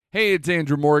Hey, it's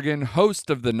Andrew Morgan, host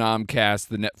of the Nomcast,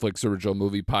 the Netflix original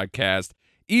movie podcast.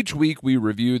 Each week, we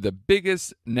review the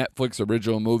biggest Netflix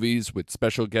original movies with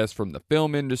special guests from the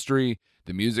film industry,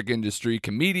 the music industry,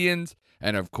 comedians,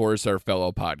 and of course, our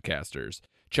fellow podcasters.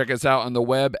 Check us out on the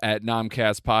web at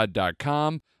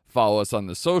nomcastpod.com. Follow us on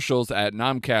the socials at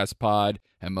nomcastpod,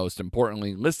 and most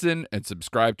importantly, listen and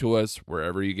subscribe to us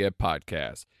wherever you get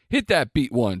podcasts. Hit that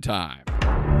beat one time.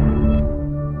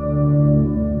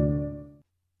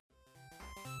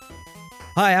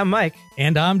 Hi, I'm Mike.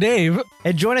 And I'm Dave.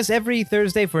 And join us every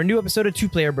Thursday for a new episode of Two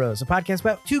Player Bros, a podcast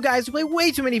about two guys who play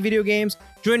way too many video games.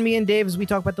 Join me and Dave as we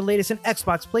talk about the latest in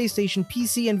Xbox, PlayStation,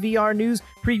 PC, and VR news,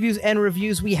 previews, and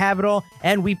reviews. We have it all,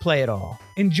 and we play it all.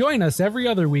 And join us every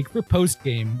other week for Post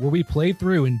Game, where we play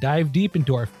through and dive deep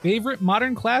into our favorite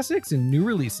modern classics and new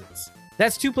releases.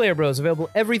 That's Two Player Bros, available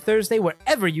every Thursday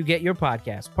wherever you get your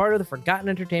podcast, part of the Forgotten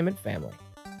Entertainment family.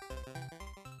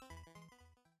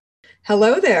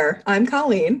 Hello there, I'm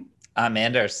Colleen. I'm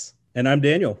Anders. And I'm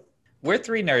Daniel. We're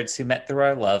three nerds who met through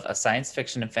our love of science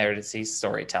fiction and fantasy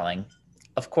storytelling.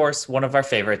 Of course, one of our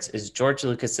favorites is George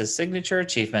Lucas's signature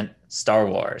achievement, Star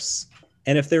Wars.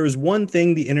 And if there is one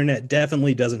thing the internet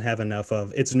definitely doesn't have enough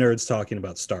of, it's nerds talking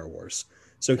about Star Wars.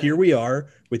 So here we are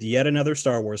with yet another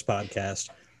Star Wars podcast,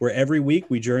 where every week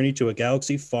we journey to a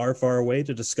galaxy far, far away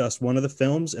to discuss one of the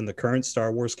films in the current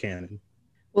Star Wars canon.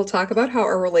 We'll talk about how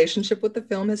our relationship with the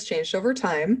film has changed over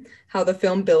time, how the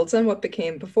film builds on what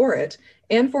became before it,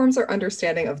 and forms our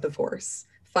understanding of the Force.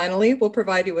 Finally, we'll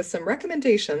provide you with some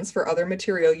recommendations for other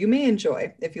material you may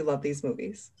enjoy if you love these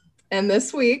movies. And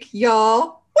this week,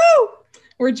 y'all,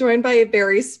 we're joined by a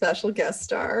very special guest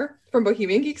star. From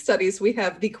Bohemian Geek Studies, we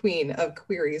have the queen of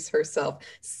queries herself,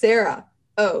 Sarah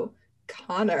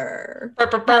O'Connor.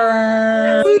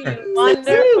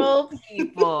 Wonderful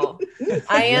people.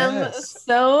 I am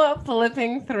so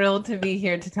flipping thrilled to be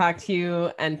here to talk to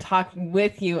you and talk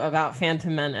with you about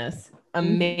Phantom Menace.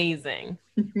 Amazing.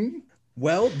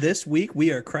 Well, this week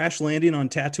we are crash landing on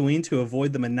Tatooine to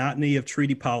avoid the monotony of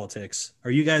treaty politics.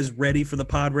 Are you guys ready for the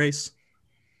pod race?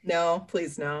 No,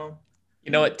 please no.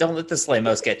 You know what? Don't let the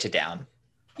Slamos get you down.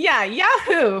 Yeah,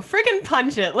 Yahoo! Friggin'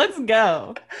 punch it. Let's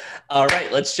go. All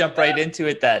right, let's jump right into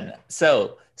it then.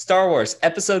 So, Star Wars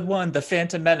Episode 1, The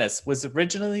Phantom Menace, was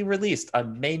originally released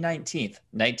on May 19th,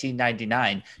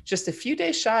 1999, just a few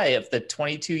days shy of the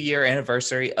 22-year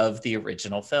anniversary of the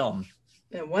original film.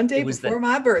 And one day before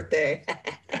my birthday.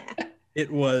 It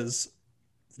was,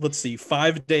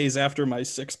 5 days after my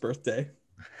 6th birthday.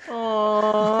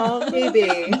 Oh,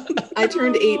 baby. I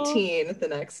turned 18 the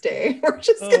next day. We're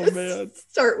just going to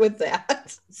start with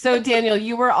that. So, Daniel,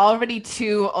 you were already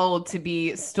too old to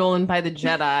be stolen by the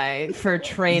Jedi for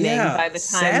training by the time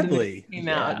sadly. It came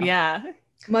out. Yeah.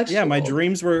 My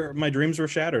dreams were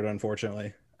shattered,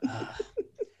 unfortunately.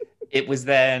 It was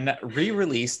then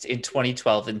re-released in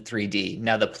 2012 in 3D.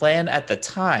 Now, the plan at the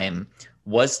time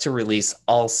was to release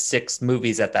all 6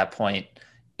 movies at that point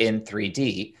in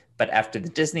 3D. But after the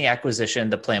Disney acquisition,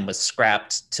 the plan was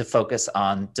scrapped to focus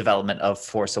on development of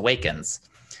Force Awakens.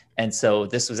 And so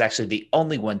this was actually the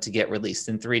only one to get released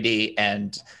in 3D.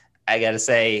 And I got to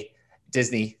say,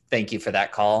 Disney, thank you for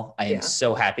that call. I am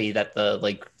so happy that the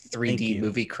 3D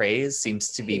movie craze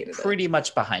seems to be pretty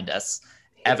much behind us.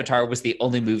 Avatar was the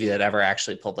only movie that ever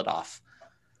actually pulled it off.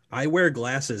 I wear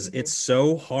glasses. It's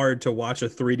so hard to watch a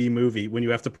 3D movie when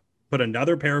you have to put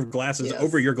another pair of glasses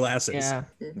over your glasses. Yeah.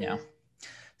 Yeah.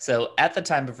 So at the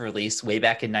time of release, way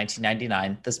back in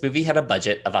 1999, this movie had a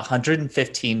budget of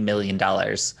 $115 million,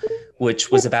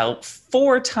 which was about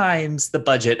 4 times the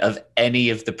budget of any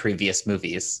of the previous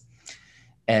movies.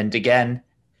 And again,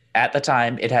 at the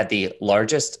time, it had the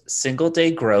largest single-day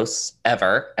gross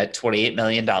ever at $28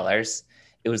 million.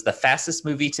 It was the fastest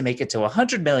movie to make it to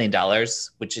 $100 million,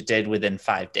 which it did within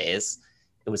 5 days.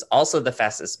 It was also the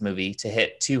fastest movie to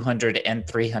hit $200 and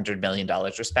 $300 million,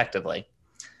 respectively.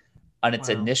 On its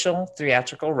initial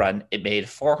theatrical run, it made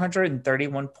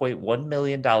 $431.1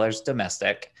 million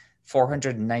domestic,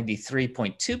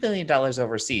 $493.2 million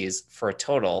overseas, for a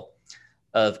total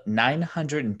of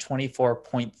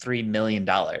 $924.3 million.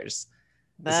 This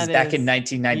is back in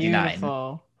 1999.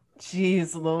 Beautiful.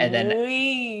 Jeez Louise. And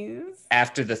then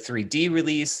after the 3D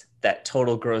release, that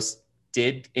total gross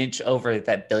did inch over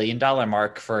that $1 billion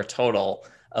mark for a total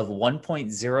of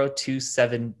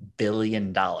 $1.027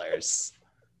 billion.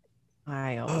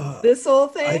 Wow. This whole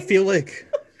thing? I feel like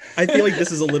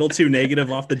this is a little too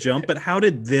negative off the jump, but how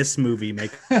did this movie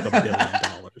make $1 billion?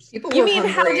 You mean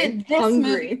how did this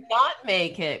movie not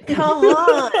make it? Come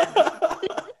on.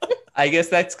 I guess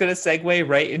that's going to segue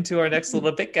right into our next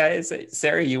little bit, guys.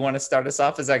 Sarah, you want to start us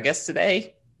off as our guest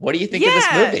today? What do you think of this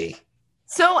movie?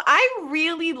 So I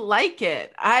really like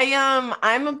it.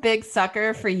 I'm a big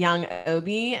sucker for young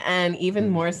Obi and even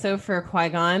more so for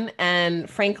Qui-Gon. And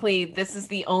frankly, this is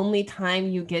the only time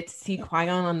you get to see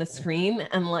Qui-Gon on the screen.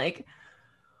 And like,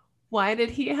 why did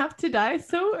he have to die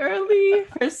so early?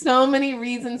 For so many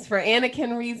reasons, for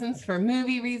Anakin reasons, for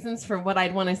movie reasons, for what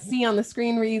I'd want to see on the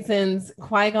screen reasons.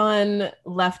 Qui-Gon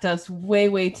left us way,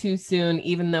 way too soon,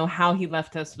 even though how he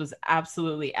left us was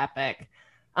absolutely epic.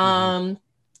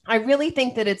 I really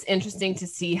think that it's interesting to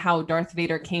see how Darth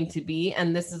Vader came to be,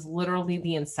 and this is literally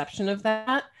the inception of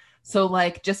that. So,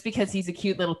 like, just because he's a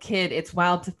cute little kid, it's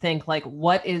wild to think, like,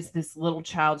 what is this little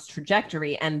child's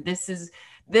trajectory? And this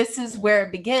is where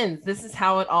it begins. This is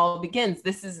how it all begins.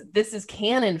 This is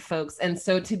canon, folks. And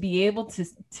so to be able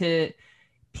to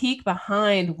peek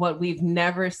behind what we've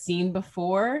never seen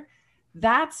before,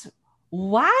 that's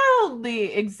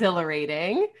wildly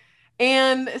exhilarating.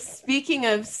 And speaking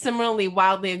of similarly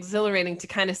wildly exhilarating to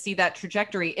kind of see that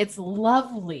trajectory, it's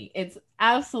lovely. It's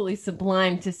absolutely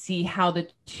sublime to see how the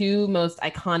two most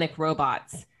iconic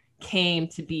robots came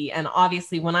to be. And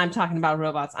obviously, when I'm talking about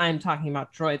robots, I'm talking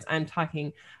about droids. I'm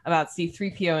talking about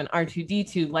C-3PO and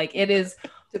R2-D2. Like, it is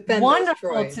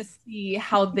wonderful to see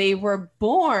how they were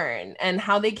born and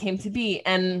how they came to be.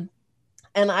 And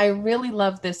I really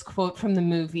love this quote from the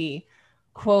movie.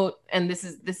 Quote, and this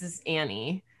is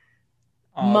Annie.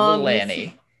 Mom,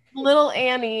 little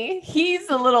Annie, he's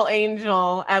a little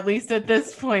angel, at least at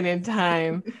this point in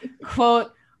time.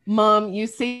 Quote, Mom, you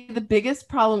say the biggest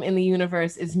problem in the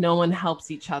universe is no one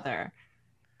helps each other.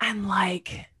 I'm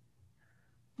like,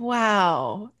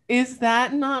 wow, is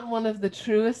that not one of the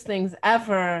truest things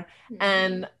ever?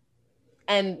 And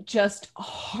just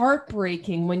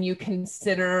heartbreaking when you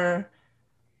consider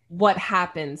what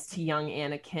happens to young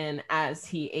Anakin as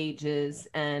he ages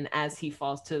and as he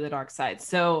falls to the dark side.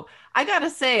 So I gotta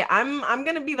say, I'm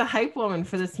gonna be the hype woman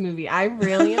for this movie. I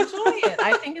really enjoy it.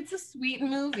 I think it's a sweet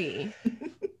movie.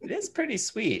 It is pretty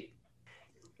sweet.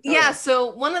 Yeah,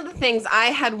 so one of the things I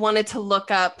had wanted to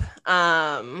look up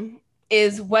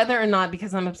is whether or not,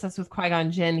 because I'm obsessed with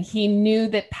Qui-Gon Jinn, he knew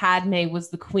that Padme was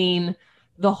the queen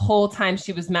the whole time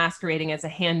she was masquerading as a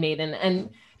handmaiden. And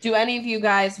do any of you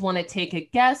guys want to take a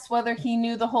guess whether he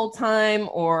knew the whole time,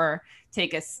 or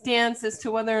take a stance as to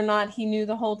whether or not he knew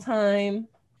the whole time?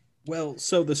 Well,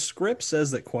 so the script says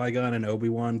that Qui-Gon and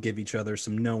Obi-Wan give each other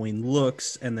some knowing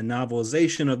looks, and the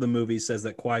novelization of the movie says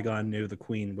that Qui-Gon knew the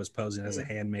queen was posing as a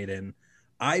handmaiden.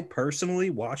 I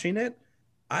personally, watching it,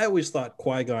 I always thought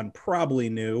Qui-Gon probably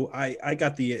knew. I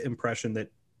got the impression that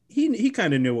he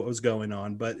kind of knew what was going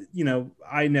on, but, you know,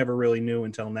 I never really knew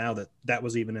until now that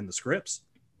was even in the scripts.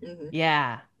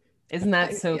 Yeah. Isn't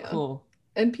that so cool?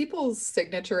 And people's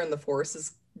signature in the Force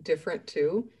is different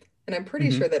too. And I'm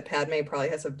pretty sure that Padme probably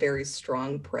has a very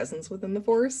strong presence within the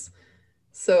Force.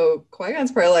 So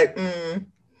Qui-Gon's probably like,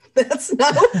 that's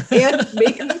not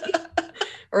handmaiden.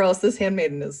 Or else this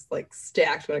handmaiden is like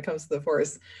stacked when it comes to the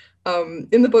Force.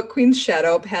 In the book Queen's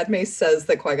Shadow, Padme says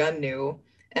that Qui-Gon knew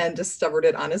and discovered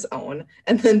it on his own.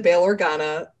 And then Bail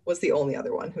Organa was the only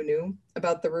other one who knew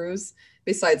about the ruse,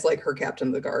 besides like her captain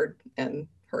of the guard and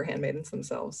her handmaidens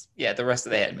themselves. Yeah, the rest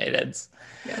of the handmaidens.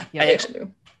 Yeah, they all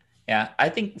knew. Yeah, I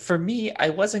think for me, I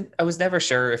was never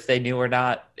sure if they knew or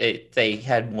not. They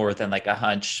had more than like a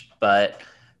hunch, but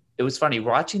it was funny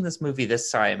watching this movie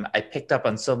this time. I picked up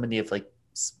on so many of like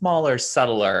smaller,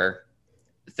 subtler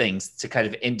things to kind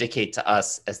of indicate to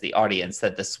us as the audience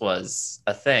that this was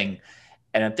a thing.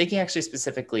 And I'm thinking actually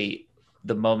specifically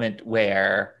the moment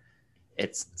where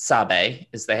it's Sabe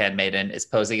is the handmaiden, is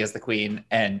posing as the queen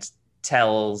and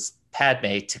tells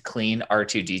Padme to clean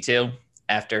R2-D2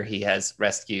 after he has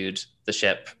rescued the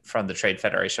ship from the Trade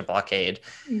Federation blockade.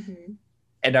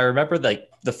 And I remember like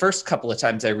the first couple of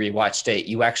times I rewatched it,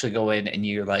 you actually go in and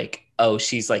you're like, oh,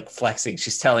 she's like flexing.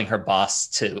 She's telling her boss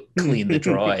to clean the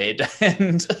droid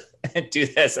and do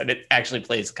this. And it actually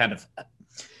plays kind of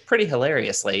pretty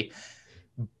hilariously.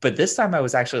 But this time I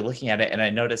was actually looking at it and I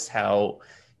noticed how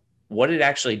what it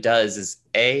actually does is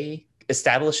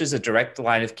establishes a direct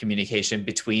line of communication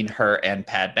between her and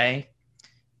Padme.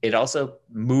 It also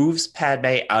moves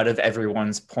Padme out of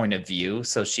everyone's point of view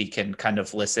so she can kind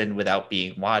of listen without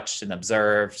being watched and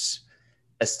observed,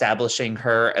 establishing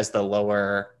her as the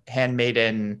lower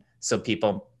handmaiden so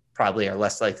people probably are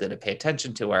less likely to pay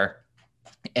attention to her.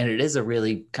 And it is a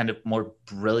really kind of more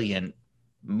brilliant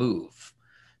move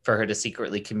for her to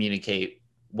secretly communicate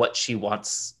what she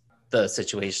wants the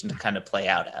situation to kind of play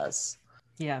out as.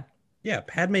 Yeah. Yeah,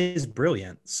 Padme is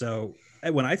brilliant. So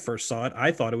when I first saw it,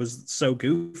 I thought it was so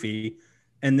goofy.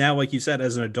 And now, like you said,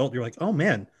 as an adult, you're like, oh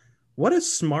man, what a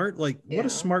smart, what a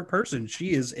smart person.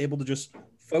 She is able to just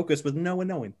focus with no one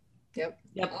knowing. Yep.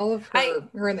 Yep. All of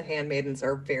her and the handmaidens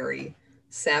are very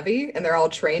savvy, and they're all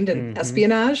trained in Mhm.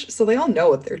 espionage, so they all know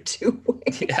what they're doing.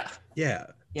 Yeah. Yeah.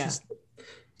 Yeah. Just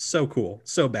so cool.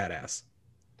 So badass.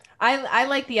 I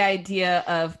like the idea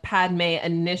of Padme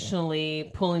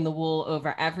initially pulling the wool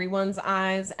over everyone's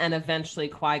eyes, and eventually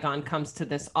Qui-Gon comes to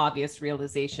this obvious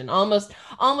realization, almost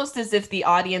as if the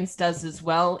audience does as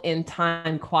well in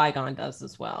time Qui-Gon does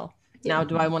as well. Yeah. Now,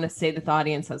 do I want to say that the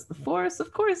audience has the Force?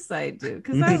 Of course I do,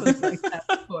 because I was like that,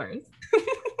 of course.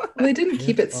 Well, they didn't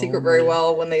keep it secret very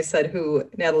well when they said who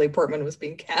Natalie Portman was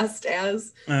being cast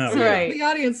as. Oh, So yeah. Right. the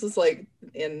audience was like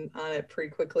in on it pretty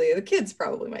quickly. The kids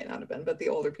probably might not have been, but the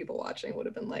older people watching would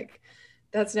have been like,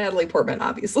 that's Natalie Portman,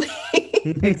 obviously.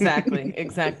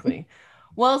 Exactly.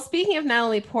 Well, speaking of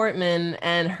Natalie Portman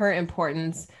and her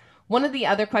importance, one of the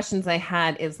other questions I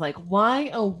had is like,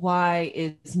 why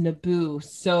is Naboo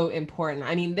so important?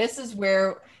 I mean, this is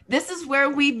where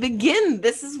we begin.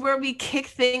 This is where we kick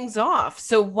things off.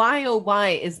 So why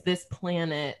is this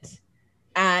planet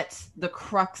at the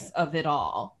crux of it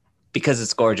all? Because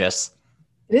it's gorgeous.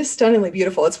 It is stunningly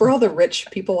beautiful. It's where all the rich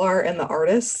people are and the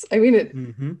artists. I mean,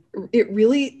 Mhm. it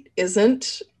really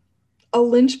isn't a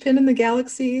linchpin in the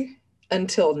galaxy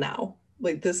until now.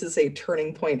 Like, this is a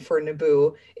turning point for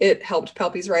Naboo. It helped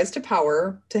Palpy's rise to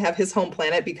power, to have his home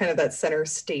planet be kind of that center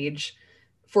stage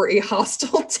for a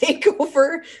hostile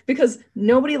takeover, because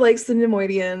nobody likes the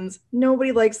Nemoidians,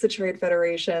 nobody likes the Trade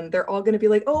Federation. They're all going to be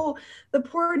like, oh, the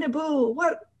poor Naboo,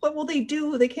 what will they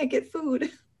do? They can't get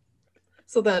food.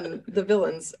 So then the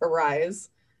villains arise,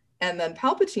 and then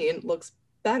Palpatine looks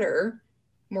better,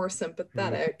 more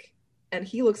sympathetic, and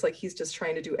he looks like he's just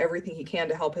trying to do everything he can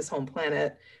to help his home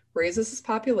planet, raises his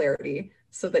popularity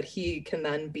so that he can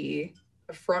then be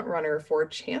a front runner for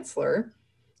Chancellor.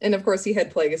 And of course, he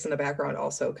had Plagueis in the background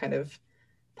also kind of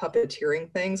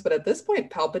puppeteering things. But at this point,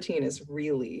 Palpatine is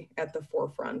really at the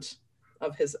forefront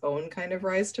of his own kind of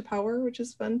rise to power, which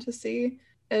is fun to see.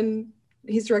 And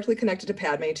he's directly connected to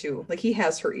Padme too. Like, he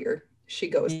has her ear. She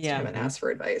goes to him and asks for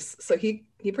advice. So he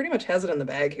pretty much has it in the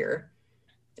bag here.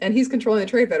 And he's controlling the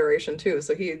Trade Federation too.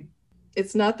 So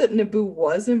it's not that Naboo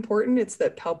was important, it's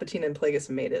that Palpatine and Plagueis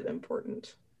made it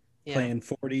important. Yeah. Playing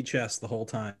 4D chess the whole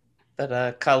time.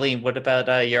 But Colleen, what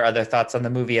about your other thoughts on the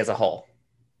movie as a whole?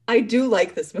 I do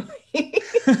like this movie.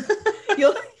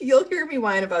 You'll hear me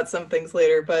whine about some things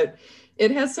later, but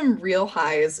it has some real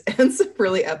highs and some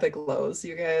really epic lows,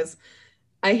 you guys.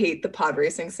 I hate the pod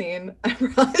racing scene.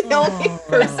 I'm probably the only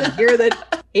person here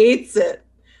that hates it.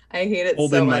 I hate it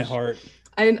Hold so in much. my heart.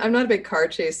 I'm not a big car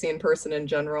chase scene person in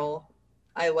general.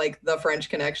 I like the French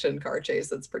Connection car chase.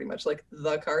 That's pretty much like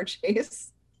the car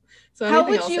chase. So How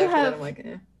anything would else you after that, have- I'm like,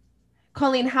 eh.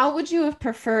 Colleen, how would you have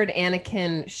preferred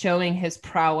Anakin showing his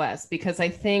prowess? Because I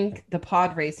think the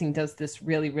pod racing does this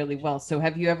really, really well. So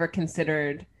have you ever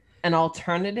considered an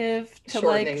alternative to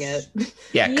Shortening it.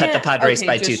 Yeah, cut the pod race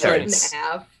by just Shorten two-thirds. it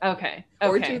half. Okay.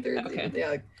 Or Okay. 2/3. Okay.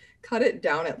 Yeah, cut it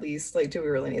down at least. Like, do we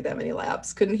really need that many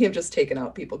laps? Couldn't he have just taken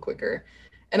out people quicker?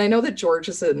 And I know that George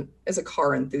is a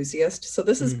car enthusiast, so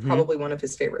this is Mhm. probably one of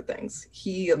his favorite things.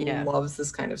 He Yeah. loves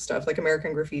this kind of stuff, like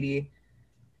American Graffiti.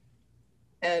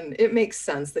 And it makes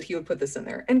sense that he would put this in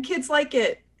there. And kids like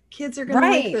it. Kids are gonna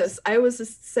Right. like this. I was a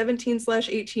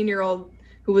 17/18-year-old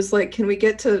who was like, "Can we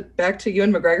get back to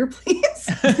Ewan McGregor, please?"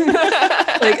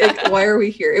 like, why are we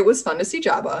here? It was fun to see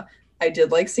Jabba. I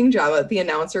did like seeing Jabba. The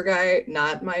announcer guy,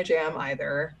 not my jam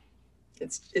either.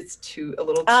 It's a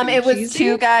little too It was cheesy.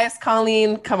 two guys,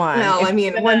 Colleen. Come on. Well, If I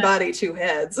mean, you're one gonna- body, two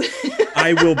heads.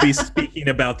 I will be speaking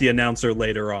about the announcer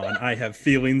later on. I have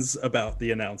feelings about the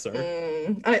announcer.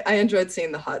 I enjoyed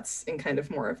seeing the Hutts in kind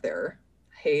of more of their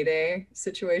heyday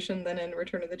situation than in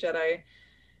Return of the Jedi.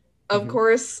 Of Mhm.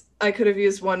 course, I could have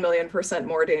used 1,000,000%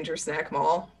 more Danger Snack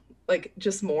Mall. Like,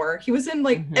 just more. He was in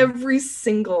like Mhm. every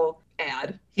single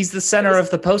ad. He's the center of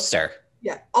the poster.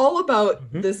 Yeah, all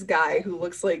about Mhm. this guy who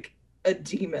looks like a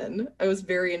demon. I was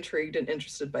very intrigued and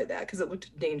interested by that because it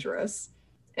looked dangerous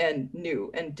and new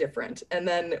and different. And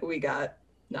then we got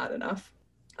not enough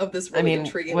of this really I mean,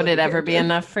 intriguing. would it looking ever be character.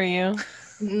 enough for you?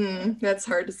 That's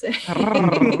hard to say.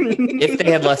 If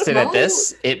they had left it at Maul-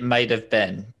 this, it might have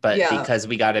been, but Yeah. because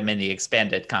we got him in the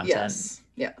expanded content. Yes.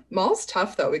 Yeah. Maul's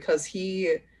tough though because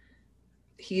he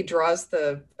draws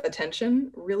the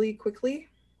attention really quickly.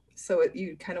 So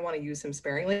you kind of want to use him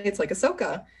sparingly. It's like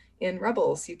Ahsoka in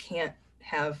Rebels. You can't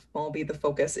have Maul be the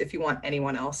focus if you want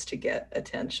anyone else to get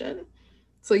attention.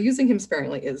 So using him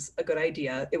sparingly is a good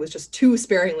idea. It was just too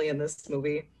sparingly in this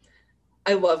movie.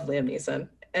 I love Liam Neeson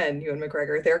and Ewan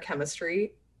McGregor. Their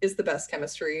chemistry is the best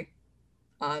chemistry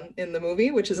in the movie,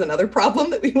 which is another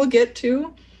problem that we will get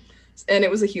to. And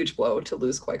it was a huge blow to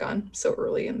lose Qui-Gon so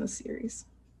early in the series.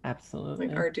 Absolutely.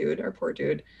 Like our poor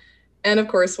dude. And of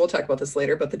course, we'll talk about this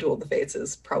later, but the Duel of the Fates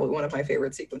is probably one of my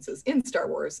favorite sequences in Star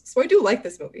Wars. So I do like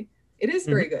this movie. It is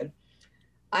very good.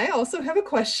 I also have a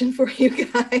question for you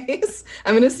guys.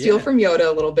 I'm going to steal from Yoda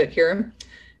a little bit here.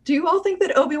 Do you all think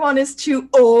that Obi-Wan is too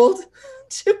old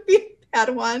to be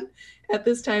Padawan at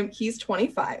this time? He's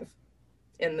 25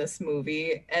 in this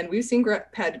movie, and we've seen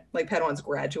Padawans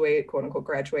graduate, quote unquote,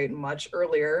 graduate much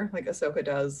earlier, like Ahsoka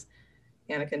does,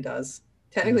 Anakin does.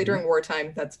 Technically during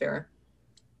wartime, that's fair.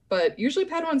 But usually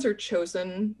Padawans are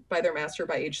chosen by their master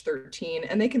by age 13,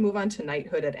 and they can move on to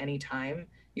knighthood at any time,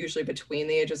 usually between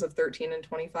the ages of 13 and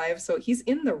 25. So he's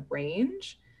in the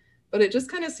range, but it just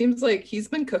kind of seems like he's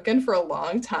been cooking for a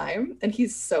long time, and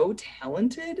he's so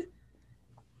talented.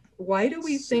 Why do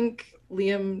we think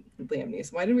Liam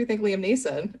Neeson? Why did we think Liam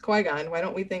Neeson, Qui-Gon, why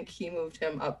don't we think he moved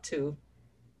him up to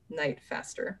knight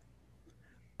faster?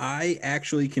 I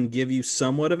actually can give you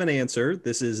somewhat of an answer.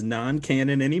 This is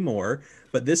non-canon anymore,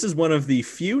 but this is one of the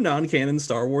few non-canon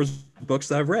Star Wars books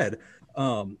that I've read.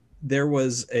 There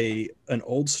was an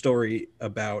old story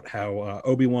about how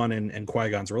Obi-Wan and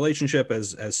Qui-Gon's relationship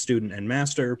as student and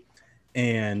master,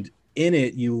 and in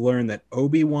it you learn that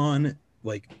Obi-Wan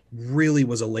really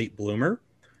was a late bloomer.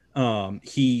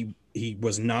 He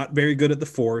was not very good at the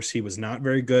Force. He was not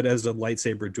very good as a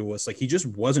lightsaber duelist. He just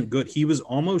wasn't good. He was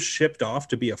almost shipped off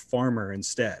to be a farmer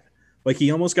instead.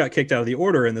 He almost got kicked out of the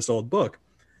Order in this old book.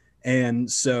 And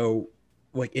so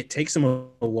it takes him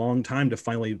a long time to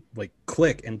finally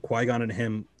click, and Qui-Gon and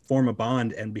him form a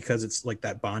bond. And because it's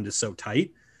that bond is so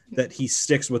tight that he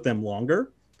sticks with them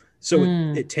longer. So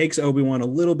it takes Obi-Wan a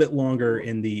little bit longer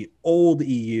in the old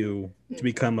EU to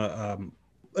become a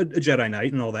Jedi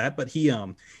Knight and all that, but he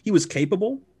was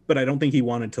capable, but I don't think he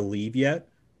wanted to leave yet,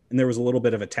 and there was a little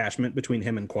bit of attachment between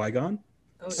him and Qui-Gon.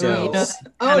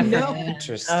 No,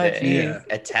 interesting.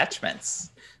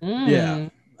 Attachments. Yeah,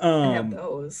 I have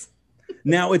those.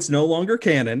 Now it's no longer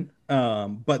canon,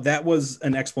 but that was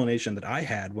an explanation that I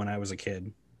had when I was a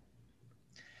kid.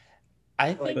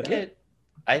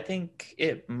 I think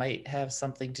it might have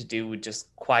something to do with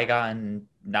just Qui-Gon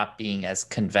not being as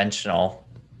conventional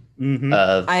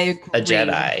of a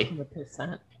Jedi.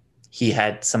 100%. He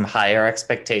had some higher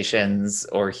expectations,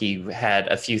 or he had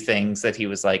a few things that he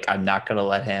was like, I'm not going to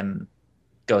let him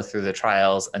go through the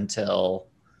trials until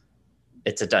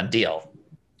it's a done deal.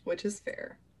 Which is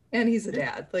fair. And he's a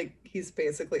dad. He's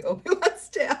basically Obi-Wan's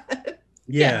dad.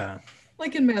 Yeah.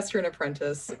 Like in Master and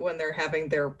Apprentice, when they're having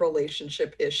their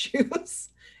relationship issues.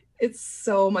 It's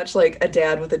so much like a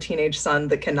dad with a teenage son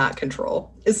that cannot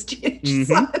control his teenage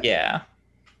son. Yeah.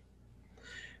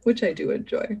 Which I do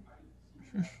enjoy.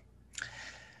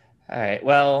 All right.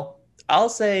 Well, I'll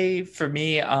say for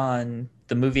me on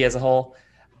the movie as a whole,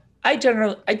 I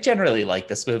generally like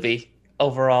this movie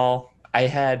overall. I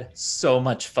had so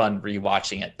much fun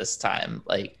rewatching it this time.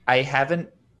 I haven't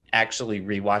actually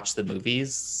rewatched the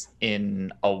movies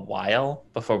in a while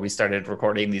before we started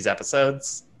recording these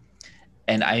episodes.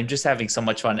 And I'm just having so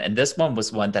much fun. And this one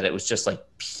was one that it was just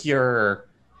pure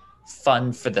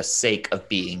fun for the sake of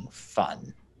being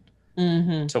fun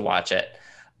to watch it.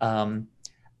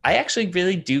 I actually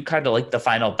really do kind of like the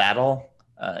final battle.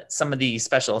 Some of the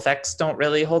special effects don't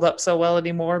really hold up so well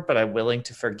anymore, but I'm willing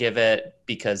to forgive it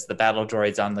because the battle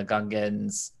droids on the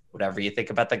Gungans, whatever you think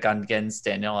about the Gungans,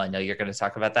 Daniel, I know you're going to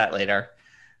talk about that later.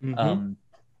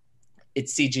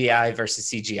 It's CGI versus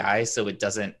CGI, so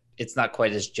it's not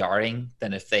quite as jarring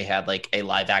than if they had a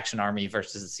live action army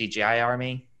versus a CGI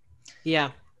army.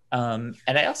 Yeah. And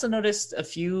I also noticed a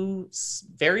few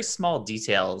very small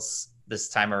details this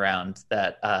time around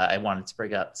that I wanted to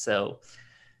bring up. So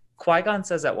Qui-Gon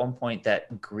says at one point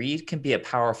that greed can be a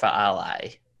powerful ally.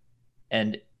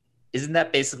 And isn't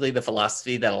that basically the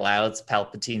philosophy that allows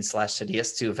Palpatine /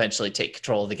 Sidious to eventually take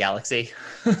control of the galaxy?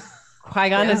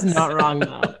 Qui-Gon is not wrong,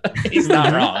 though. He's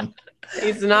not wrong.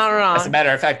 He's not wrong. As a matter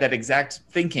of fact, that exact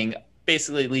thinking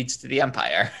basically leads to the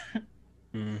Empire.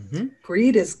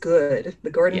 Greed is good. The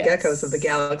Gordon Geckos of the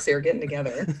galaxy are getting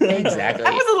together. Exactly.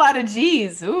 That was a lot of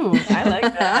G's. Ooh, I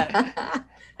like that.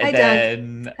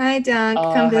 Hi, Dunk.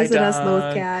 Come visit us,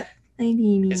 Loth Cat. Hi,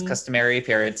 Mimi. His customary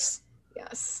appearance.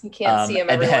 Yes. You can't see him,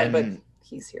 everyone, but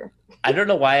he's here. I don't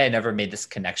know why I never made this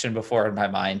connection before in my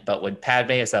mind, but when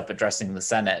Padme is up addressing the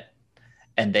Senate,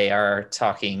 and they are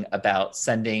talking about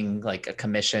sending a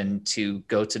commission to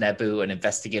go to Naboo and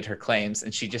investigate her claims.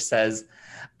 And she just says,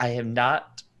 I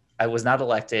was not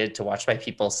elected to watch my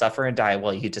people suffer and die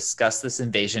while you discuss this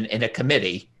invasion in a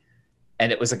committee.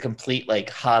 and it was a complete like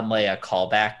Han Leia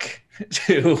callback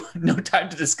to No Time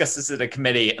to Discuss This in a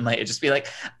Committee, and like it just be like,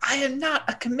 I am not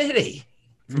a committee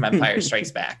from Empire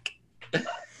Strikes Back.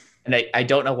 And I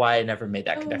don't know why I never made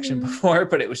that connection before,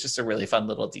 but it was just a really fun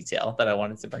little detail that I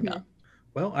wanted to bring up.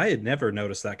 Well, I had never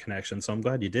noticed that connection, so I'm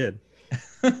glad you did.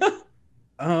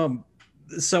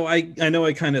 So I know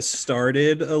I kind of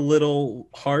started a little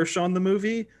harsh on the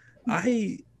movie.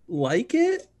 I like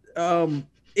it.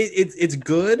 It's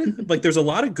good. Like there's a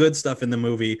lot of good stuff in the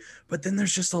movie, but then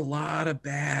there's just a lot of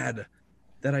bad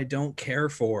that I don't care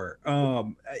for.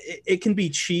 It can be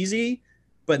cheesy,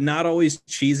 but not always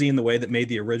cheesy in the way that made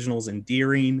the originals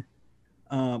endearing.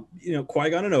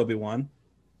 Qui-Gon and Obi-Wan,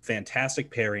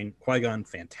 fantastic pairing. Qui-Gon,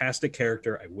 fantastic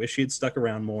character. I wish he had stuck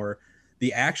around more.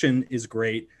 The action is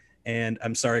great. And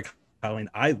I'm sorry, Colleen,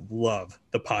 I love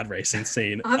the pod racing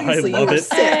scene. Obviously, I love you were it.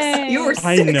 6. You were 6.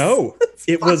 I know.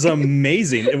 It was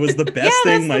amazing. It was the best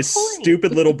thing my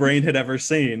stupid little brain had ever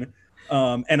seen.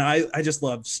 And I just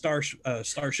love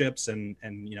starships and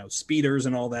speeders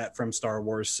and all that from Star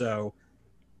Wars. So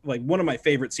like one of my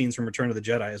favorite scenes from Return of the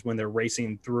Jedi is when they're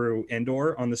racing through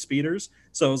Endor on the speeders.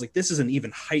 So I was like, this is an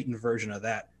even heightened version of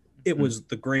that. It was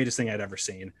the greatest thing I'd ever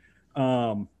seen.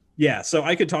 So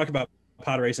I could talk about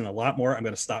pod racing a lot more. I'm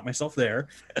going to stop myself there.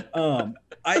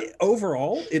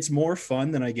 Overall, it's more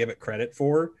fun than I give it credit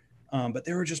for. But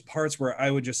there were just parts where I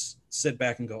would just sit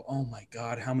back and go, oh my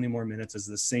God, how many more minutes is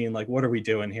this scene? Like, what are we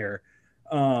doing here?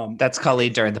 That's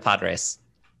Khalid during the pod race.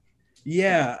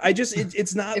 Yeah,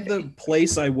 it's not the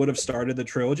place I would have started the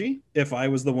trilogy if I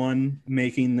was the one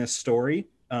making this story.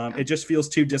 It just feels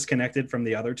too disconnected from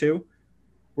the other two,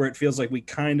 where it feels like we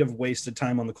kind of wasted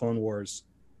time on the Clone Wars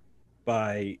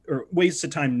or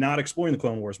wasted time not exploring the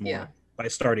Clone Wars more by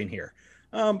starting here.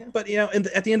 But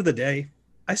at the end of the day,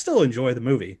 I still enjoy the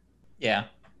movie. Yeah.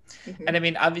 Mm-hmm. And I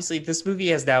mean, obviously this movie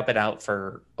has now been out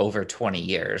for over 20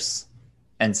 years.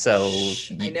 And so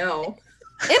I know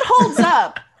it holds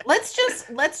up.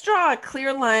 Let's draw a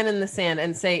clear line in the sand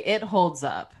and say it holds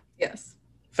up. Yes.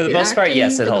 For the most part,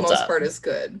 yes, it holds up. For the most part is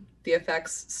good. The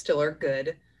effects still are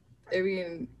good. I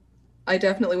mean, I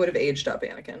definitely would have aged up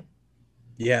Anakin.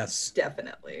 Yes.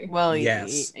 Definitely. Well,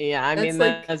 yes. Yeah, I mean,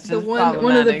 like that's the just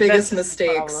one of the biggest that's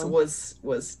mistakes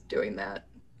was doing that.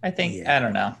 I think, I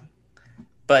don't know.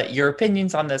 But your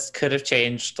opinions on this could have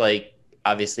changed. Like,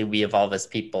 obviously, we evolve as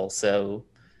people. So,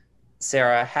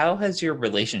 Sarah, how has your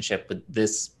relationship with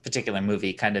this particular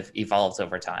movie kind of evolved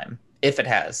over time, if it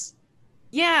has?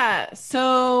 Yeah,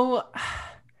 so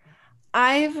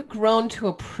I've grown to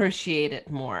appreciate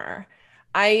it more.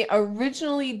 I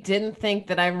originally didn't think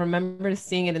that I remember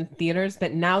seeing it in theaters,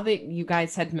 but now that you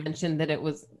guys had mentioned that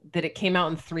it came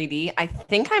out in 3D, I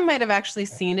think I might have actually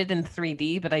seen it in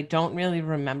 3D, but I don't really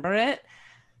remember it.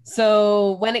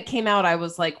 So when it came out, I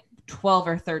was like 12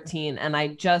 or 13, and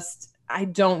I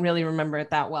don't really remember it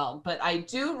that well. But I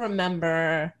do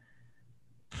remember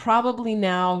probably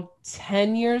now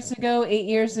 8 years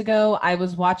ago, I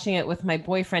was watching it with my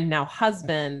boyfriend, now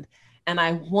husband, and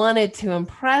I wanted to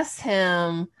impress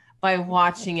him by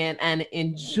watching it and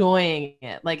enjoying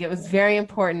it. Like, it was very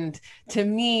important to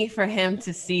me for him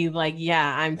to see, like,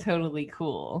 yeah, I'm totally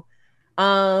cool.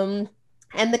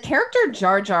 And the character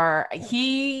Jar Jar,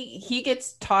 he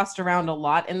gets tossed around a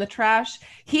lot in the trash.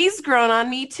 He's grown on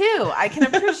me too. I can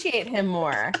appreciate him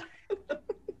more.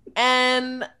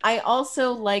 And I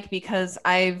also like, because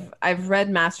I've read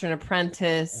Master and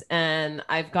Apprentice, and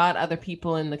I've got other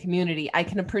people in the community, I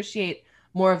can appreciate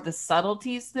more of the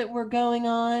subtleties that were going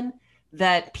on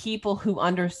that people who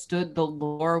understood the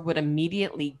lore would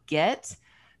immediately get,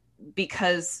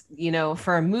 because,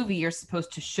 for a movie, you're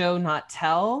supposed to show, not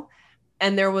tell.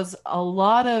 And there was a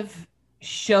lot of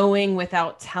showing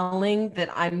without telling that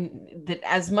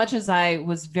as much as I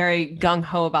was very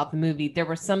gung-ho about the movie, there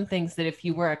were some things that if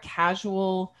you were a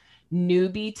casual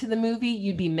newbie to the movie,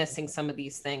 you'd be missing some of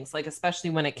these things, like especially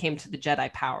when it came to the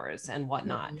Jedi powers and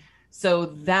whatnot. Mm-hmm. So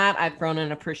that I've grown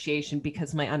in appreciation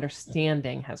because my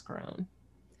understanding has grown.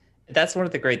 That's one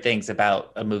of the great things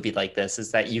about a movie like this,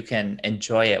 is that you can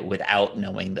enjoy it without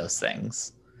knowing those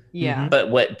things. Yeah. But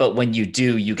when you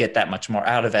do, you get that much more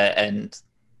out of it, and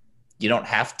you don't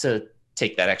have to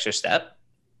take that extra step.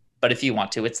 But if you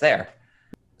want to, it's there.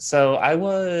 So I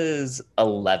was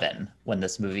 11 when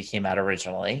this movie came out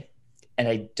originally, and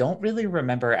I don't really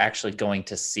remember actually going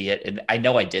to see it. And I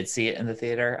know I did see it in the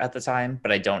theater at the time,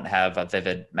 but I don't have a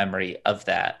vivid memory of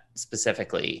that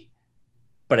specifically.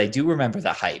 But I do remember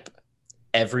the hype.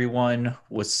 Everyone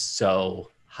was so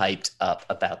hyped up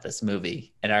about this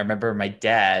movie. And I remember my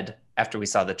dad, after we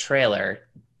saw the trailer,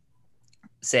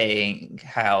 saying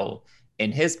how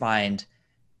in his mind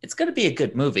it's going to be a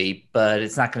good movie, but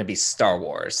it's not going to be Star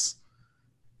Wars.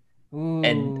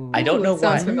 And I don't know why.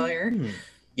 Sounds familiar.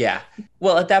 Yeah.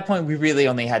 Well, at that point, we really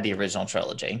only had the original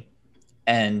trilogy.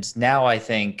 And now I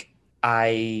think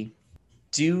I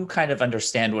do kind of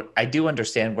understand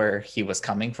where he was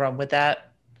coming from with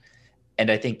that. And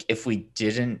I think if we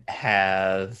didn't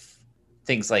have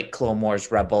things like Clone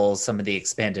Wars, Rebels, some of the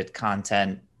expanded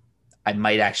content, I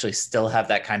might actually still have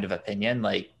that kind of opinion.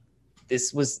 Like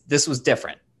this was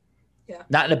different. Yeah.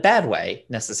 Not in a bad way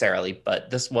necessarily, but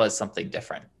this was something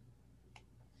different.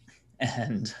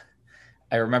 And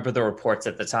I remember the reports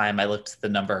at the time. I looked the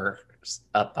numbers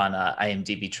up on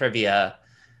IMDb trivia.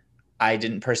 I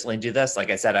didn't personally do this.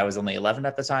 Like I said, I was only 11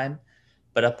 at the time,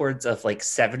 but upwards of like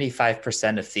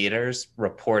 75% of theaters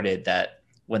reported that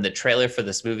when the trailer for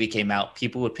this movie came out,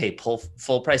 people would pay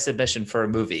full price admission for a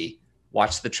movie,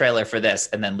 watch the trailer for this,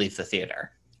 and then leave the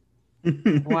theater.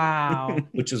 Wow.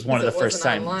 Which was one of the first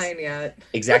times. Online yet.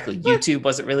 Exactly. YouTube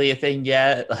wasn't really a thing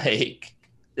yet. Like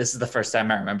this is the first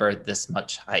time I remember this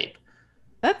much hype.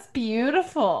 That's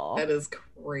beautiful. That is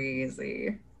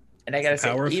crazy. And I gotta say,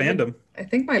 Power of fandom. I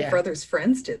think my brother's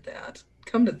friends did that.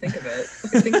 Come to think of it,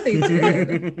 I think they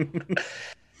did.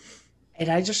 And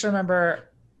I just remember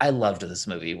I loved this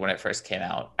movie when it first came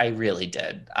out. I really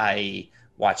did. I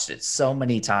watched it so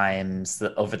many times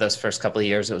over those first couple of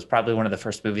years. It was probably one of the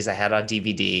first movies I had on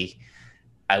DVD.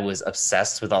 I was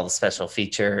obsessed with all the special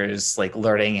features, like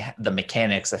learning the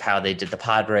mechanics of how they did the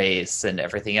pod race and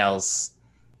everything else.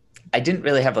 I didn't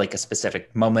really have like a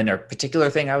specific moment or particular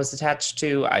thing I was attached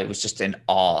to. I was just in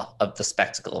awe of the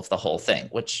spectacle of the whole thing,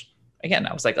 which again,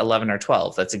 I was like 11 or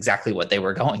 12. That's exactly what they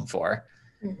were going for.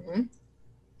 Mm-hmm.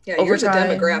 Yeah, Over you're the time-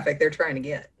 demographic they're trying to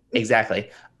get. Exactly.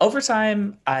 Over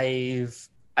time, I've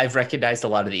recognized a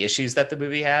lot of the issues that the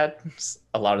movie had,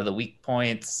 a lot of the weak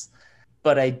points,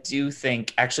 but I do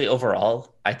think actually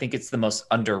overall, I think it's the most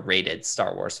underrated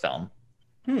Star Wars film.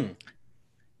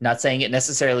 Not saying it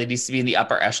necessarily needs to be in the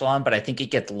upper echelon, but I think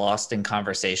it gets lost in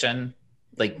conversation.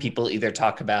 Like people either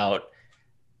talk about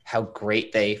how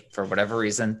great they, for whatever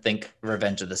reason, think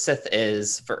Revenge of the Sith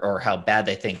is, or how bad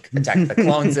they think Attack of the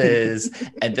Clones is.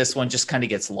 And this one just kind of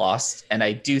gets lost. And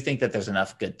I do think that there's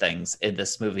enough good things in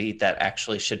this movie that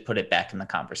actually should put it back in the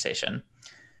conversation.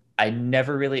 I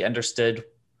never really understood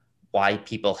why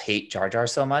people hate Jar Jar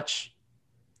so much.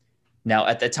 Now,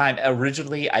 at the time,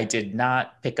 originally, I did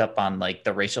not pick up on like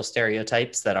the racial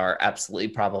stereotypes that are absolutely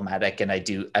problematic. And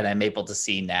I'm able to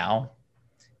see now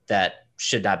that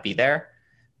should not be there.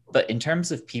 But in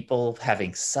terms of people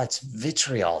having such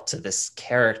vitriol to this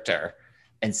character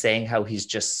and saying how he's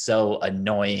just so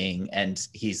annoying and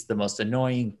he's the most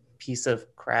annoying piece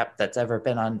of crap that's ever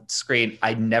been on screen,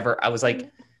 I was like,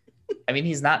 I mean,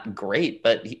 he's not great,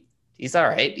 but he's all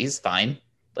right. He's fine.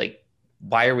 Like,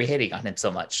 why are we hating on him so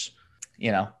much?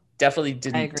 You know, definitely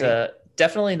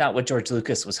definitely not what George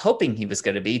Lucas was hoping he was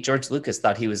going to be. George Lucas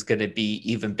thought he was going to be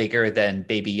even bigger than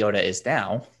Baby Yoda is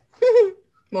now.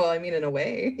 Well, I mean, in a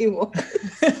way, he was.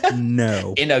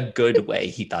 No. In a good way,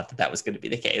 he thought that was going to be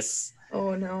the case.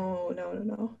 Oh,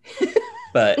 no.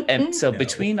 But, and so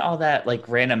between all that, like,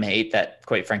 random hate that,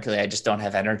 quite frankly, I just don't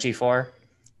have energy for,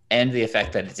 and the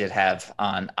effect that it did have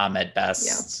on Ahmed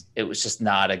Best, it was just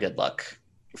not a good look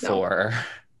for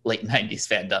late 90s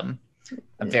fandom.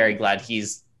 I'm very glad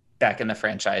he's back in the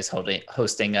franchise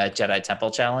hosting a Jedi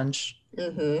Temple Challenge.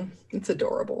 Mm-hmm. It's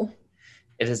adorable.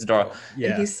 It is adorable.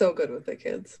 Yeah. And he's so good with the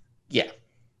kids. Yeah.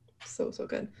 So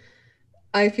good.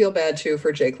 I feel bad too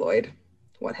for Jake Lloyd.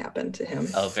 What happened to him?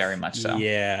 Oh, very much so.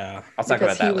 Yeah. I'll talk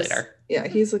about that later. Yeah,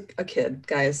 he's a kid,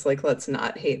 guys. Like, let's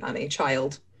not hate on a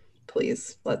child,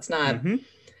 please. Let's not.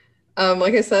 Mm-hmm.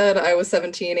 Like I said, I was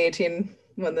 17, 18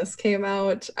 when this came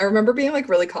out. I remember being like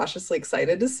really cautiously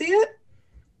excited to see it.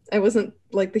 I wasn't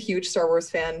like the huge Star Wars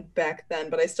fan back then,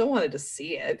 but I still wanted to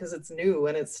see it because it's new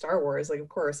and it's Star Wars. Like, of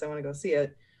course, I want to go see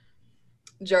it.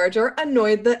 Jar Jar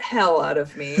annoyed the hell out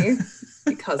of me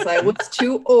because I was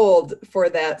too old for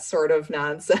that sort of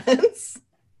nonsense.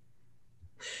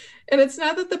 And it's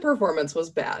not that the performance was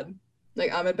bad.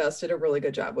 Like, Ahmed Best did a really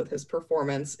good job with his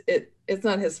performance. It's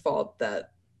not his fault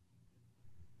that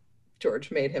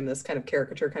George made him this kind of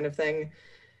caricature kind of thing.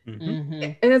 Mm-hmm.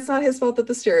 And it's not his fault that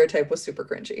the stereotype was super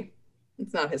cringy.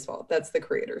 It's not his fault. That's the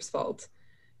creator's fault.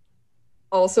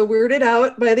 Also weirded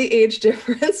out by the age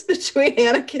difference between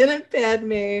Anakin and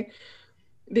Padme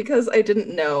because I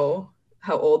didn't know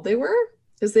how old they were,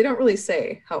 because they don't really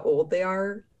say how old they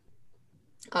are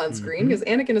on screen, because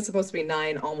Anakin is supposed to be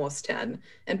 9, almost 10,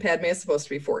 and Padme is supposed to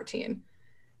be 14.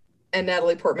 And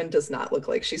Natalie Portman does not look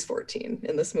like she's 14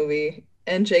 in this movie,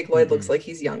 and Jake Lloyd looks like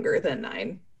he's younger than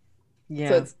 9. Yeah.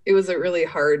 So it was a really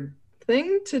hard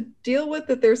thing to deal with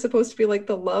that they're supposed to be like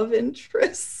the love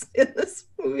interests in this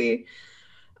movie.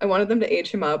 I wanted them to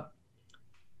age him up.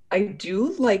 I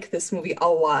do like this movie a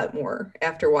lot more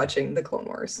after watching the Clone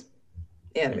Wars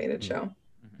animated show.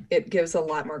 It gives a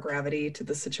lot more gravity to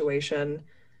the situation.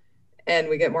 And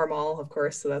we get more Maul, of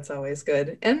course, so that's always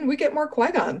good. And we get more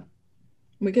Qui-Gon.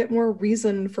 We get more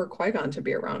reason for Qui-Gon to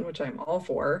be around, which I'm all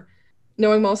for.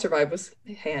 Knowing Maul survived was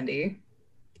handy.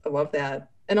 I love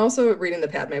that. And also reading the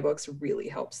Padme books really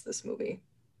helps this movie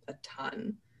a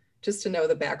ton. Just to know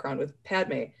the background with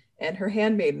Padme and her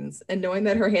handmaidens, and knowing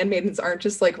that her handmaidens aren't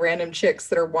just like random chicks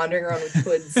that are wandering around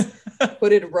with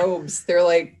hooded robes. They're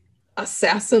like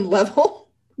assassin level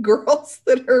girls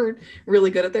that are really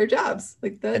good at their jobs.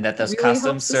 Like that. And that those really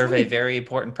costumes serve a very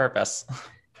important purpose.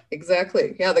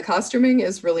 Exactly. Yeah, the costuming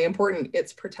is really important.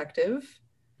 It's protective.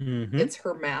 Mm-hmm. It's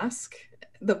her mask.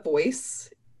 The voice.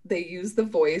 They use the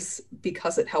voice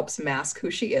because it helps mask who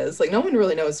she is. Like, no one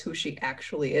really knows who she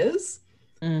actually is.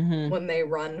 Mm-hmm. When they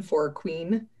run for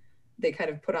queen, they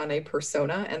kind of put on a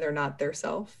persona and they're not their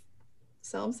selves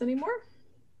anymore.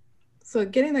 So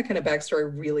getting that kind of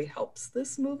backstory really helps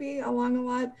this movie along a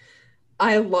lot.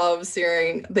 I love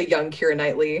seeing the young Keira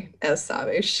Knightley as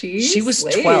Sabe. She was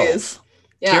slays. 12.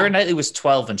 Yeah. Keira Knightley was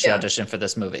 12 when she auditioned for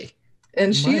this movie.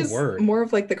 And she's more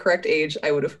of like the correct age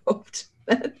I would have hoped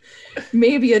that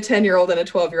maybe a 10-year-old and a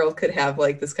 12-year-old could have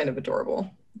like this kind of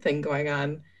adorable thing going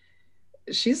on.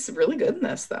 She's really good in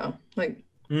this though. Like,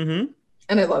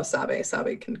 and I love Sabe.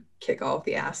 Sabe can kick all of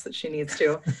the ass that she needs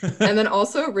to. And then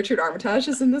also Richard Armitage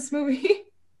is in this movie.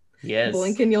 Yes.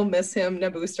 Blink and you'll miss him.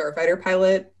 Naboo starfighter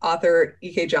pilot. Author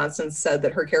E.K. Johnston said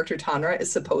that her character Tanra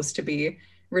is supposed to be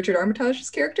Richard Armitage's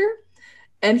character.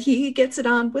 And he gets it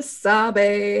on with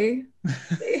Sabe.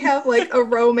 They have like a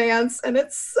romance and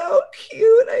it's so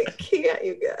cute. I can't,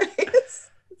 you guys.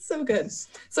 It's so good.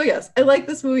 So yes, I like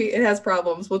this movie. It has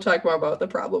problems. We'll talk more about the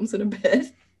problems in a bit.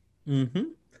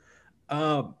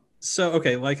 So,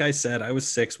 okay, like I said, I was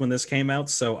 6 when this came out,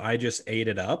 so I just ate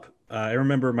it up. I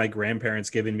remember my grandparents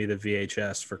giving me the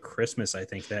VHS for Christmas, I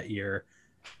think, that year.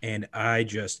 And I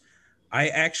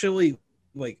actually,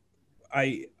 like,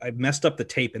 I messed up the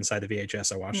tape inside the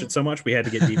VHS. I watched it so much. We had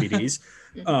to get DVDs.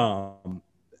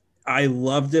 I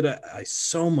loved it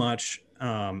so much.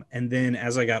 And then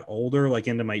as I got older, like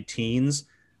into my teens,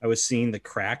 I was seeing the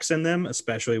cracks in them,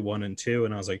 especially 1 and 2.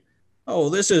 And I was like, oh,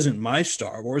 this isn't my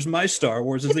Star Wars. My Star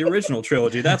Wars is the original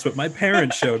trilogy. That's what my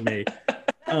parents showed me.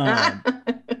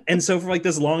 And so for like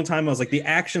this long time, I was like, the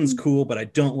action's cool, but I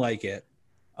don't like it.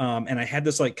 And I had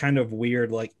this like kind of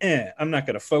weird, like, I'm not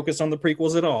going to focus on the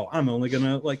prequels at all. I'm only going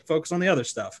to like focus on the other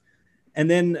stuff. And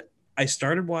then I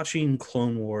started watching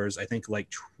Clone Wars, I think like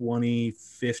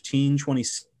 2015,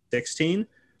 2016.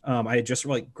 I had just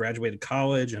like graduated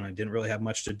college and I didn't really have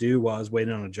much to do while I was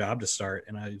waiting on a job to start.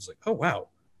 And I was like, oh, wow,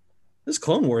 this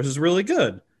Clone Wars is really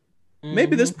good.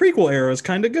 Maybe this prequel era is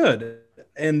kind of good.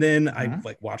 And then I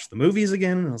like watched the movies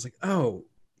again and I was like, oh,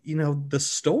 you know, the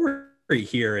story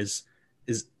here is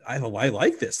I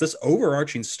like this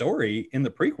overarching story in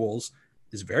the prequels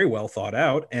is very well thought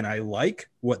out. And I like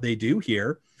what they do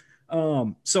here.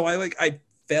 So I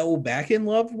fell back in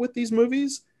love with these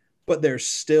movies, but there's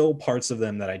still parts of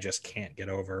them that I just can't get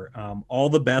over. All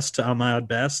the best to Ahmad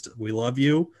Best. We love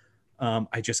you.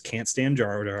 I just can't stand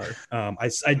Jar Jar.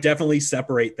 I definitely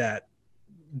separate that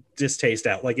distaste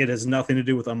out. Like it has nothing to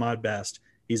do with Ahmad Best.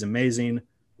 He's amazing.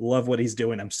 Love what he's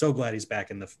doing. I'm so glad he's back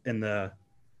in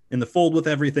the fold with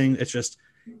everything. It's just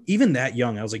even that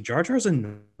young, I was like, Jar Jar's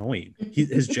annoying.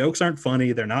 His jokes aren't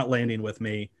funny. They're not landing with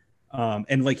me.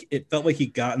 And like it felt like he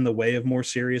got in the way of more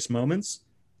serious moments.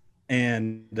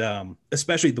 And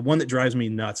especially the one that drives me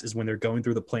nuts is when they're going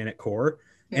through the planet core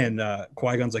and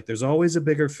Qui-Gon's like, there's always a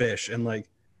bigger fish. And like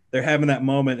they're having that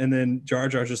moment. And then Jar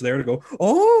Jar's just there to go,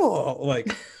 oh,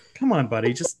 like, come on,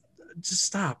 buddy. Just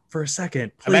stop for a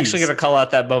second, please. I'm actually going to call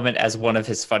out that moment as one of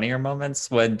his funnier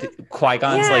moments when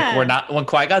Qui-Gon's like,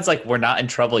 Qui-Gon's like, we're not in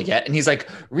trouble yet. And he's like,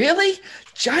 really?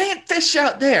 Giant fish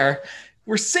out there.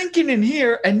 We're sinking in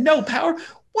here and no power.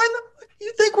 When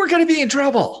you think we're going to be in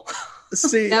trouble?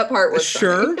 See, that part was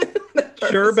sure,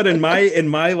 but in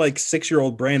my like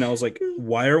 6-year-old brain, I was like,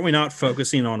 why are we not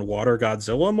focusing on Water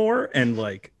Godzilla more? And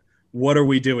like, what are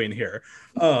we doing here?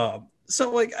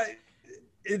 So like,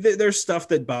 there's stuff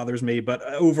that bothers me, but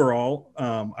overall,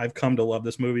 I've come to love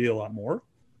this movie a lot more.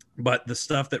 But the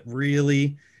stuff that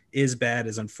really is bad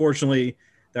is, unfortunately,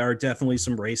 there are definitely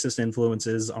some racist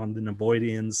influences on the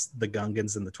Neboidians, the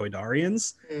Gungans, and the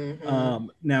Toydarians.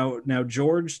 Now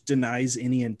George denies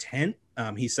any intent.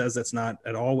 He says that's not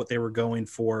at all what they were going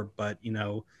for, but you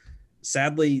know,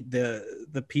 sadly,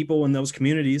 the people in those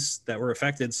communities that were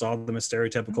affected saw them as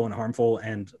stereotypical and harmful,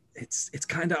 and it's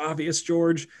kind of obvious,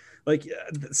 George. Like,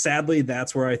 sadly,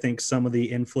 that's where I think some of the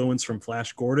influence from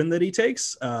Flash Gordon that he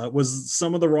takes was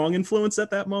some of the wrong influence at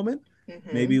that moment.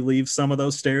 Maybe leave some of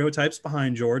those stereotypes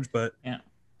behind, George. But yeah,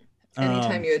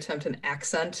 anytime you attempt an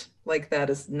accent like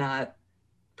that is not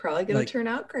probably going to turn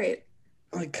out great.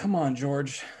 Like, come on,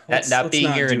 George. That not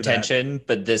being your intention,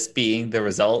 but this being the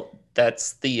result.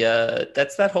 That's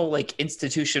that whole like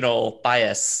institutional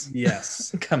bias.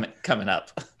 Yes, coming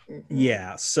up.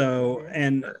 Yeah. So,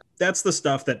 and that's the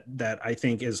stuff that I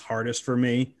think is hardest for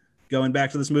me going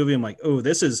back to this movie. I'm like, oh,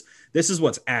 this is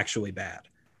what's actually bad.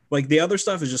 Like, the other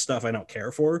stuff is just stuff I don't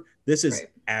care for. This is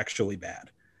actually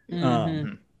bad.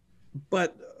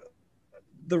 But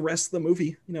the rest of the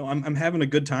movie, you know, I'm having a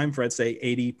good time for, I'd say,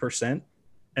 80%.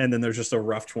 And then there's just a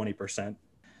rough 20%.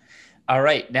 All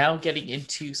right. Now getting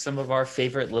into some of our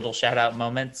favorite little shout out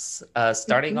moments,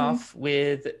 starting off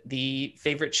with the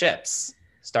favorite ships.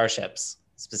 Starships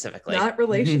specifically, not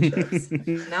relationships,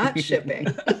 not shipping.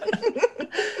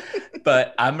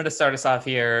 But I'm going to start us off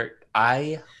here.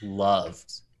 I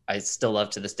still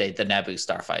love to this day the Naboo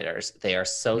starfighters. They are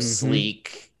so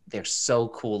sleek. They're so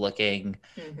cool looking.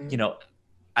 You know,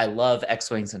 I love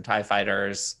X-Wings and TIE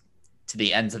fighters to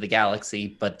the ends of the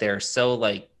galaxy, but they're so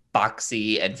like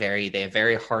boxy and they have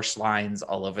very harsh lines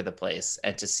all over the place.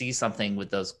 And to see something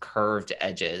with those curved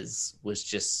edges was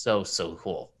just so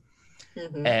cool.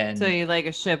 And so you like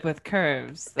a ship with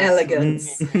curves.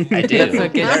 Elegance. I do. That's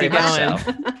what gets you going.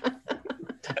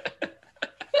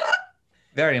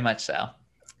 Very much so.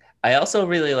 I also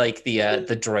really like the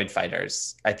droid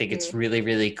fighters. I think it's really,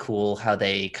 really cool how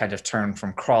they kind of turn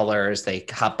from crawlers. They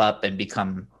hop up and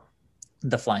become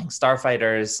the flying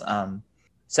starfighters.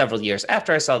 Several years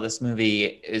after I saw this movie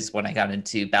is when I got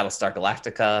into Battlestar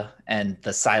Galactica and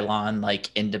the Cylon, like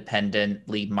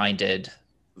independently minded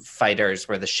fighters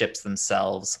where the ships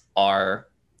themselves are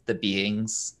the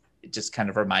beings. It just kind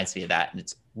of reminds me of that, and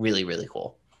it's really, really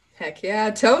cool. Heck yeah,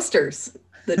 toasters.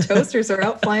 The toasters are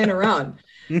out flying around.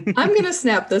 I'm gonna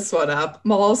snap this one up.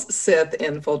 Maul's Sith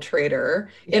infiltrator.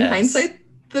 In hindsight,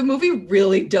 the movie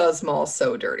really does Maul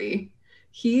so dirty.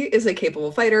 He is a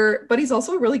capable fighter, but he's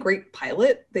also a really great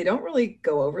pilot. They don't really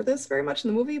go over this very much in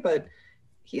the movie, but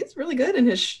he's really good, and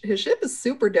his ship is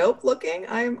super dope looking.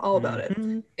 I'm all about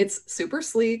it. It's super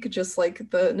sleek, just like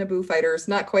the Naboo fighters.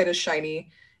 Not quite as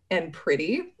shiny and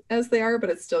pretty as they are, but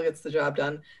it still gets the job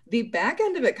done. The back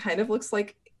end of it kind of looks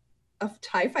like a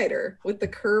TIE fighter with the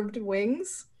curved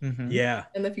wings. Yeah.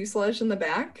 And the fuselage in the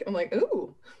back. I'm like,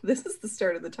 ooh, this is the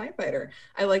start of the TIE fighter.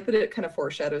 I like that it kind of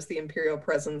foreshadows the Imperial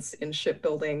presence in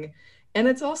shipbuilding. And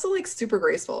it's also like super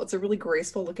graceful. It's a really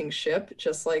graceful looking ship,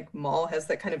 just like Maul has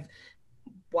that kind of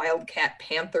wildcat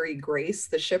panthery grace.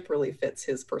 The ship really fits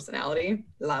his personality.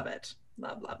 Love it.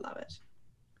 Love it.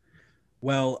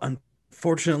 Well,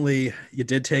 unfortunately, you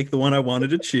did take the one I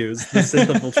wanted to choose. The Sith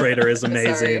infiltrator is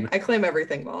amazing. Sorry, I claim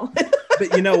everything, Maul.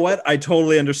 But you know what? I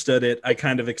totally understood it. I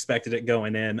kind of expected it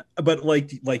going in. But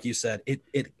like you said,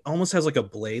 it almost has like a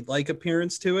blade-like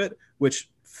appearance to it, which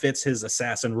fits his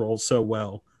assassin role so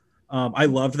well. I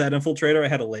loved that infiltrator. I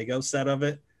had a Lego set of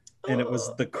it, and it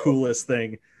was the coolest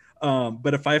thing.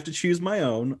 But if I have to choose my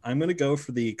own, I'm going to go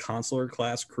for the Consular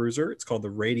class cruiser. It's called the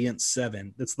Radiant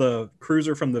 7. It's the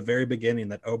cruiser from the very beginning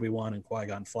that Obi-Wan and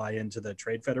Qui-Gon fly into the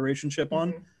Trade Federation ship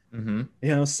on. You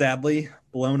know, sadly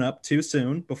blown up too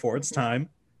soon before its time.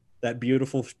 That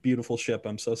beautiful, beautiful ship.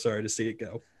 I'm so sorry to see it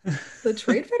go. The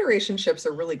Trade Federation ships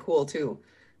are really cool too,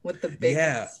 with the big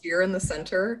sphere in the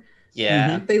center.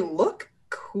 Yeah. They look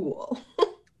cool.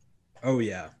 Oh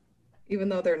yeah. Even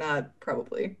though they're not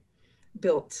probably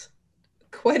built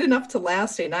quite enough to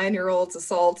last a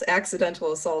 9-year-old's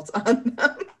accidental assault on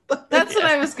them. That's what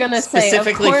I was gonna say.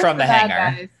 Specifically from the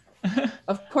hangar.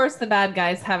 Of course, the bad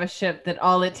guys have a ship that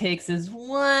all it takes is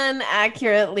one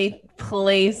accurately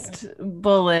placed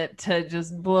bullet to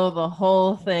just blow the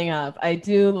whole thing up. I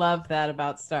do love that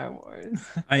about Star Wars.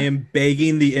 I am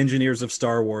begging the engineers of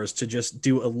Star Wars to just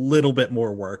do a little bit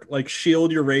more work, like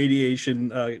shield your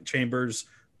radiation chambers,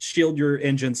 shield your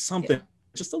engines, something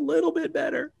just a little bit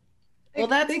better. Well,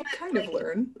 they kind of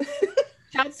learn.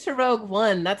 Shouts to Rogue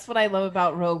One. That's what I love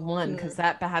about Rogue One, because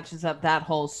that patches up that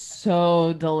hole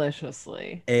so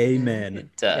deliciously. Amen.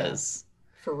 It does.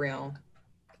 Yeah, for real.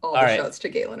 All the shouts to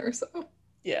Galen or so.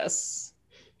 Yes.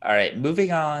 All right.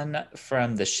 Moving on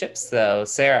from the ships, though,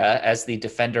 Sarah, as the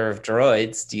defender of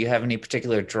droids, do you have any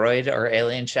particular droid or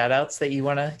alien shout outs that you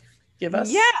want to give us?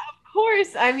 Yeah, of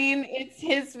course. I mean, it's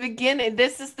his beginning.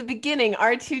 This is the beginning.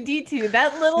 R2-D2.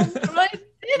 That little droid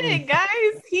did it,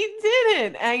 guys. He did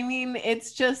it. I mean,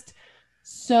 it's just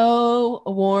so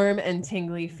warm and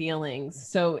tingly feelings.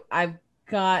 So I've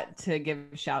got to give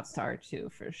shouts to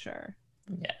R2 for sure.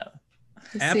 Yeah.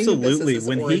 Absolutely.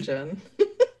 When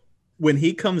when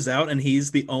he comes out and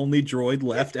he's the only droid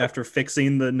left after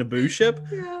fixing the Naboo ship,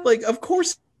 Yeah. like, of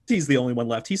course he's the only one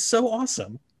left. He's so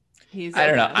awesome. I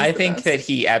don't know. the I best. think that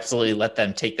he absolutely let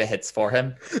them take the hits for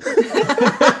him.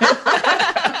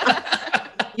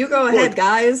 You go ahead,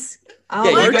 guys. Yeah,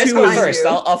 you guys R2 go is- first.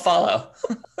 I'll follow.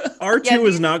 R2 Yeah,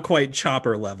 is not quite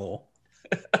Chopper level.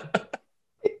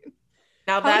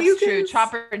 Now How do that's you true. guys-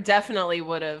 Chopper definitely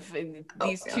would have.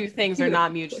 These yeah. two things He are would not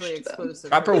have mutually pushed them.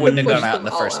 exclusive. Chopper wouldn't have Push gone out in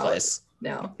them the all first out. place.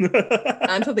 No,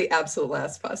 until the absolute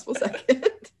last possible second.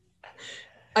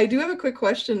 I do have a quick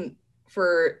question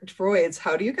for droids.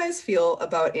 How do you guys feel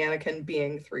about Anakin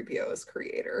being 3PO's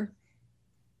creator?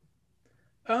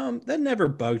 That never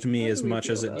bugged me How as do we much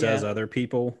feel as it about does that? other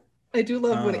people. I do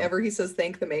love whenever he says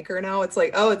thank the maker now. It's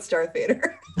like, oh, it's Darth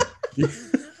Vader.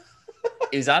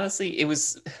 It was honestly,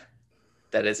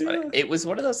 that is funny. Yeah. It was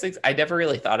one of those things I never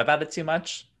really thought about it too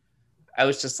much. I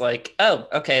was just like, oh,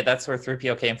 okay, that's where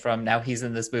 3PO came from. Now he's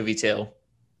in this movie too.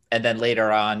 And then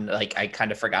later on, like, I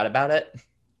kind of forgot about it.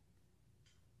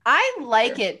 I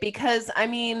like Sure. it because I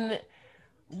mean,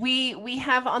 we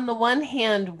have on the one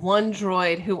hand one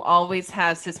droid who always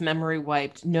has his memory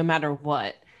wiped no matter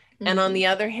what. And on the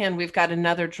other hand, we've got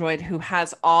another droid who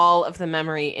has all of the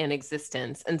memory in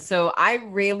existence. And so I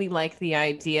really like the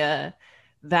idea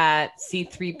that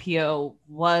C-3PO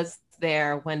was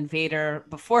there when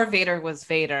before Vader was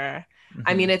Vader.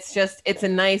 I mean, it's a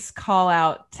nice call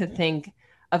out to think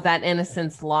of that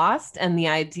innocence lost and the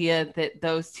idea that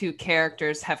those two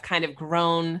characters have kind of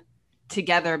grown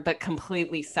together, but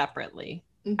completely separately.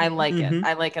 I like it. Mhm.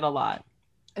 I like it a lot.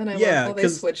 And I Yeah, love how they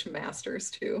 'cause- switch masters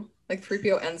too. Like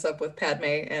 3PO ends up with Padme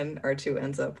and R2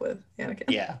 ends up with Anakin.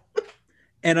 Yeah.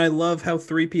 And I love how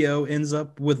 3PO ends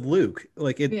up with Luke.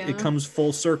 Like Yeah. it comes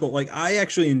full circle. Like I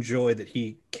actually enjoy that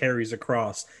he carries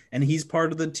across and he's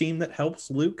part of the team that helps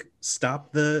Luke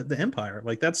stop the Empire.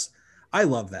 Like I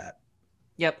love that.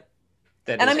 Yep.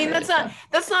 That And I is mean, really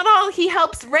that's not all. He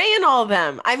helps Ray and all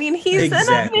them. I mean, he's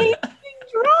Exactly. an amazing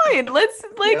droid. Let's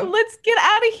Yep. let's get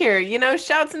out of here. You know,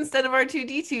 shouts instead of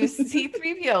R2D2,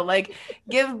 C3PO. Like,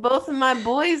 give both of my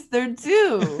boys their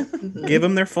due. Mhm. Give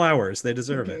them their flowers. They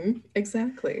deserve it. Mhm.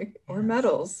 Exactly. Or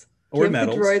medals. Or Give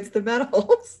medals. the droids the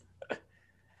medals.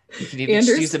 You can even just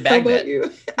Anders, use a how about magnet.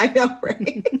 you? I know,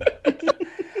 right?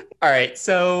 All right,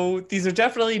 so these are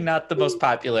definitely not the most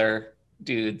popular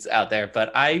dudes out there,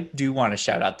 but I do want to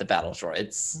shout out the battle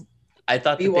droids. I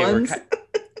thought that they were B1s?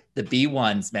 the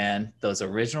B1s, man. Those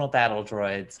original battle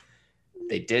droids.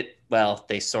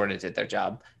 They sort of did their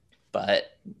job,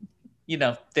 but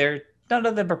none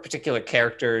of them are particular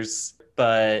characters,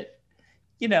 but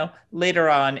later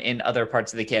on in other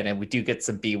parts of the canon, we do get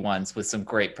some B1s with some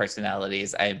great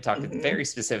personalities. I am talking Mhm. very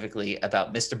specifically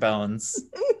about Mr. Bones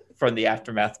from the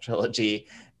Aftermath trilogy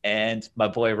and my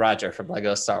boy Roger from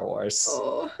Lego Star Wars.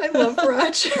 Oh, I love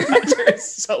Roger. Roger is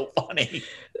so funny.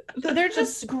 They're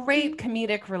just great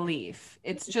comedic relief.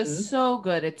 It's just Mhm. so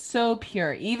good. It's so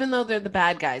pure. Even though they're the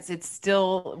bad guys, it's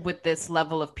still with this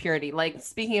level of purity. Like,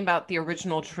 speaking about the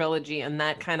original trilogy and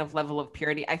that kind of level of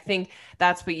purity, I think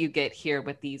that's what you get here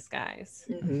with these guys.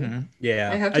 Mhm. Mhm.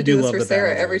 Yeah. I have to do do this love for the Sarah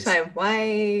battle every droids. time.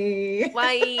 Why?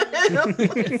 Why?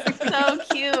 So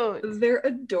cute. They're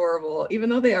adorable, even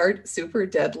though they are super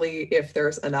deadly if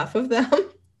there's enough of them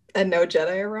and no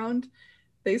Jedi around.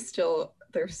 They're so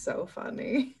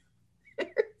funny.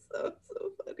 They're so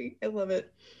funny. I love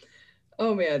it.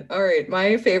 Oh man. All right.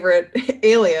 My favorite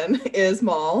alien is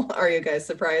Maul. Are you guys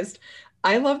surprised?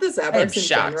 I love the I am Zabraks in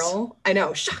shocked. general. I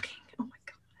know, shocking. Oh my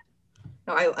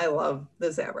god. No, I love the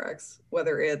Zabraks,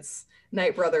 whether it's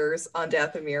Night Brothers on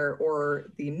Dathomir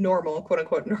or the normal, quote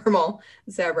unquote, normal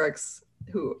Zabraks,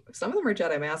 who some of them are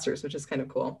Jedi Masters, which is kind of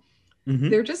cool. Mhm.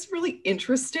 They're just really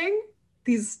interesting.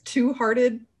 These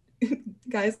two-hearted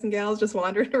guys and gals just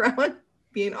wandering around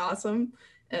being awesome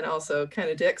and also kind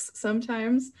of dicks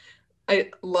sometimes.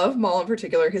 I love Maul in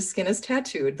particular. His skin is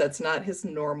tattooed. That's not his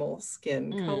normal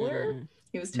skin color. Mm.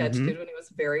 He was tattooed when he was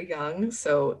very young,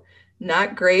 so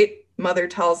not great. Mother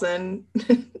Talzin,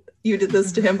 you did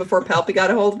this to him before Palpy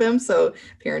got a hold of him, so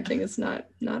parenting is not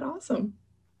awesome.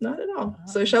 Not at all.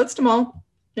 So shouts to Maul,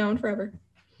 now and forever.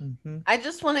 Mhm. I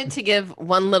just wanted to give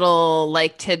one little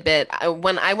tidbit.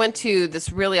 When I went to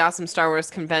this really awesome Star Wars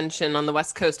convention on the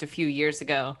West Coast a few years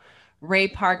ago, Ray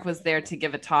Park was there to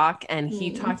give a talk, and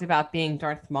he talked about being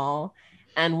Darth Maul.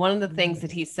 And one of the things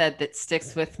that he said that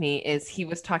sticks with me is he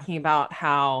was talking about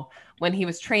how when he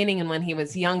was training and when he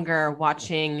was younger,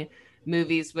 watching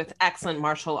movies with excellent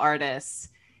martial artists,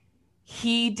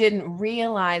 he didn't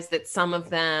realize that some of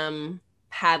them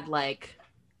had like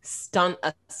stunt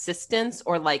assistants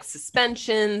or like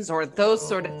suspensions or those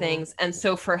sort of things. And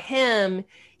so for him,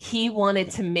 he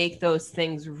wanted to make those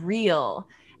things real.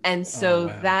 And so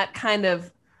that kind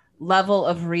of level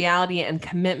of reality and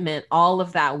commitment, all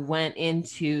of that went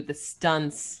into the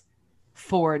stunts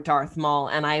for Darth Maul.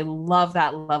 And I love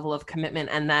that level of commitment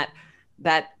and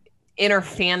that inner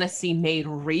fantasy made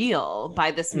real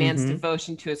by this man's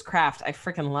devotion to his craft. I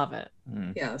freaking love it.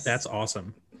 Yes. That's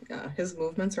awesome. Yeah, his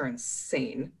movements are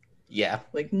insane. Yeah.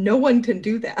 Like no one can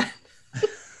do that.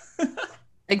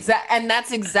 And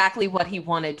that's exactly what he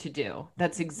wanted to do.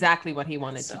 That's exactly what he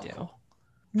wanted to do.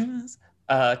 Yes.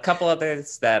 A couple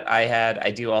others that I had.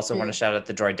 I do also want to shout out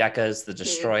the droidecas, the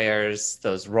destroyers,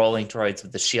 those rolling droids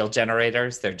with the shield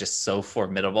generators. They're just so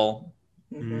formidable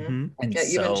and Yeah,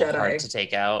 so even Jedi hard to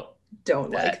take out.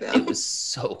 Don't like them. It was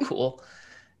so cool.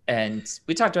 And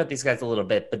we talked about these guys a little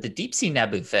bit, but the deep sea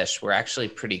Naboo fish were actually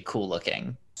pretty cool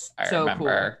looking. I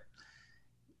remember.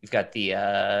 You've got the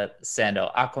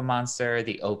Sando Aqua Monster,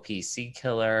 the OPC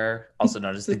Killer, also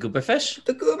known as the Goober Fish.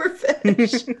 The Goober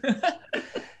Fish.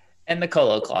 And the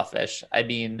Colo Clawfish. I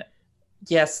mean,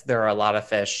 yes, there are a lot of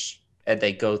fish, and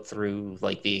they go through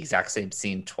like the exact same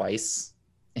scene twice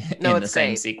in the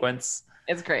same sequence.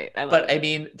 It's great. I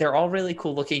mean, they're all really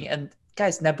cool looking. And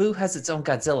guys, Naboo has its own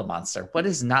Godzilla monster. What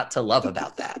is not to love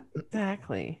about that?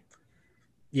 Exactly.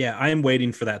 Yeah, I am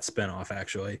waiting for that spinoff,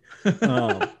 actually.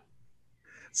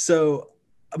 So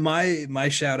my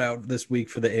shout out this week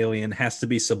for the alien has to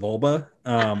be Sebulba.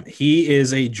 He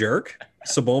is a jerk.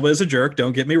 Sebulba is a jerk,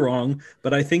 don't get me wrong,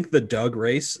 but I think the Dug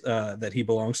race that he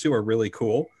belongs to are really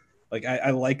cool. Like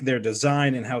I like their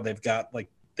design and how they've got like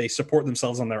they support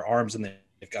themselves on their arms and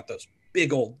they've got those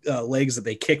big old legs that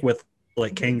they kick with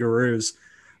like kangaroos.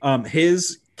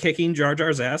 His kicking Jar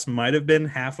Jar's ass might have been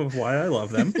half of why I love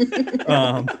them.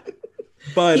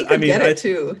 But he could get it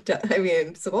too. I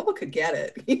mean, Sebulba could get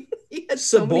it. He had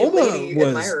so many lady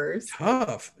admirers.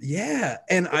 Tough, yeah.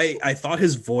 And I thought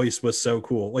his voice was so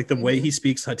cool. Like the way he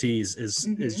speaks Huttese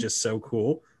is just so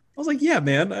cool. I was like, yeah,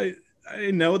 man.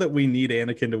 I know that we need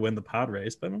Anakin to win the pod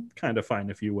race, but I'm kind of fine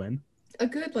if you win. A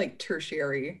good like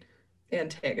tertiary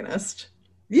antagonist.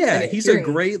 Yeah, he's a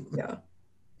great. Yeah,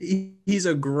 he's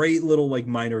a great little like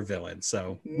minor villain.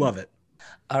 So love it.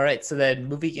 All right, so then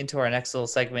moving into our next little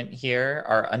segment here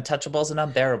are Untouchables and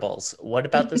Unbearables. What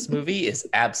about this movie is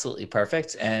absolutely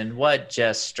perfect, and what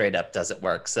just straight up doesn't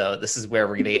work? So this is where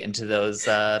we're going to get into those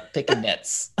pick and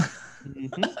nits.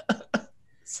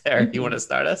 Sarah, you want to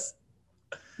start us?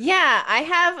 Yeah, I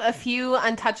have a few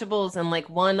Untouchables and like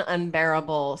one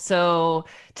Unbearable. So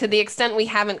to the extent we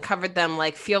haven't covered them,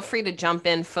 like feel free to jump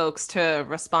in, folks, to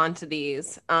respond to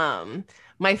these.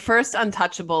 My first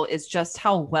Untouchable is just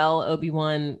how well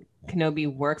Obi-Wan Kenobi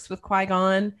works with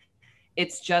Qui-Gon.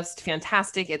 It's just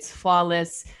fantastic. It's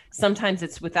flawless. Sometimes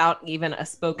it's without even a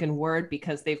spoken word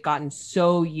because they've gotten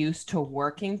so used to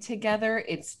working together.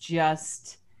 It's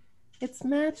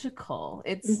magical.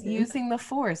 It's using the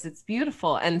Force. It's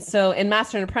beautiful. And so in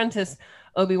Master and Apprentice,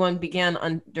 Obi-Wan began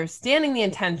understanding the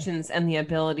intentions and the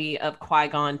ability of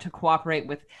Qui-Gon to cooperate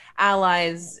with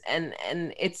allies. And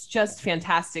it's just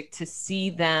fantastic to see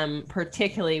them,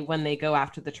 particularly when they go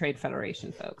after the Trade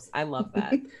Federation folks. I love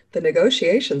that. The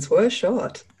negotiations were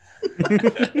short.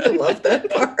 I love that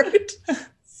part.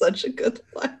 Such a good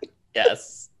line.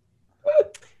 Yes.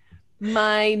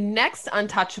 My next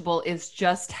Untouchable is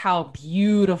just how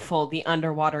beautiful the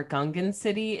underwater Gungan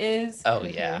city is. Oh,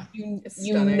 yeah.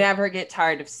 You never get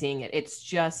tired of seeing it. It's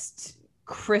just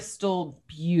crystal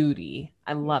beauty.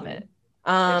 I love it.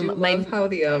 I do love how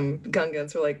the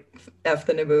Gungans were like, F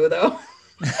the Naboo, though.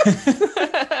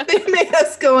 They made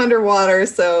us go underwater,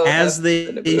 so... As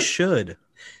they should.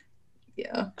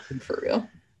 Yeah, for real.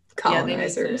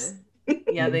 Colonizers.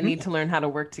 Yeah, they need to learn how to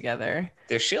work together.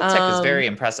 Their shield tech is very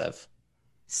impressive.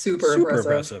 Super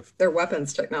impressive. Their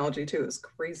weapons technology, too, is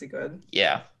crazy good.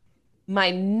 Yeah.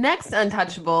 My next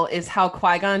Untouchable is how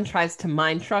Qui-Gon tries to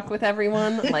mind truck with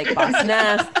everyone, like Boss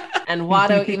Nass and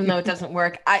Watto, even though it doesn't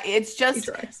work.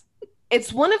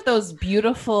 It's one of those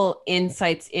beautiful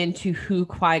insights into who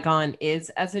Qui-Gon is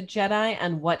as a Jedi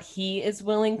and what he is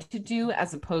willing to do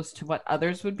as opposed to what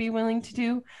others would be willing to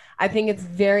do. I think it's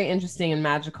very interesting and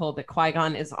magical that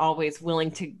Qui-Gon is always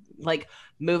willing to like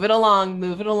move it along.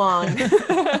 Yeah.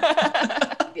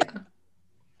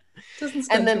 Doesn't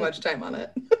spend too much time on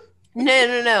it.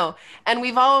 No. And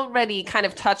we've already kind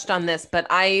of touched on this, but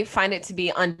I find it to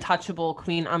be untouchable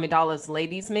Queen Amidala's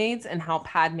ladies' maids and how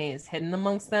Padme is hidden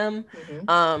amongst them.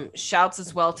 Shouts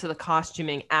as well to the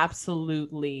costuming.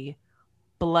 Absolutely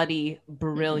bloody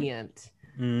brilliant.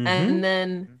 Mhm. And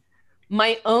then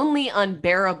my only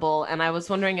unbearable, and I was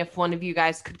wondering if one of you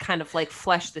guys could kind of like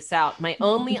flesh this out. My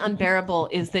only unbearable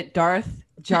is that Darth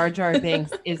Jar Jar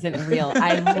Binks isn't real.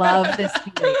 I love this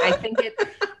theory.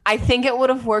 I think it would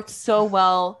have worked so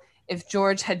well if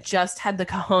George had just had the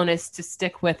cojones to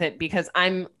stick with it, because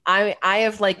I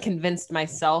have like convinced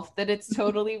myself that it's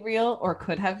totally real or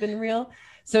could have been real.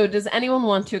 So does anyone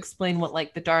want to explain what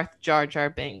like the Darth Jar Jar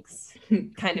Binks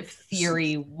kind of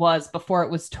theory was before it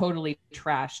was totally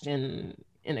trashed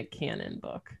in a canon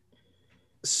book?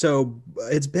 So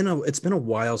it's been a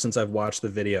while since I've watched the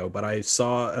video, but I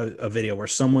saw a video where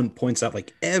someone points out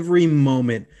like every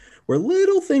moment where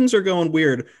little things are going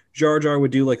weird, Jar Jar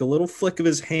would do like a little flick of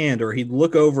his hand, or he'd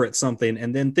look over at something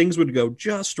and then things would go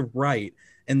just right.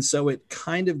 And so it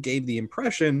kind of gave the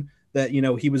impression that, you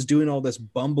know, he was doing all this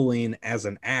bumbling as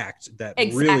an act that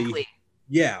really,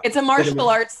 yeah, it's a martial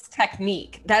arts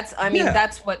technique. That's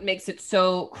what makes it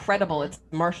so credible. It's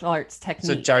martial arts technique.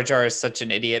 So Jar Jar is such an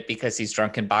idiot because he's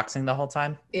drunk and boxing the whole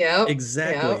time? Yeah.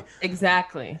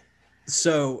 Exactly.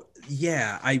 So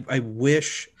yeah, I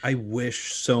wish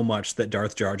so much that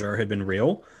Darth Jar Jar had been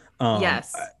real.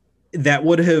 Yes. That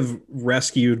would have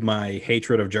rescued my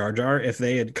hatred of Jar Jar if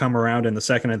they had come around in the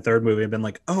second and third movie and been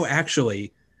like, oh,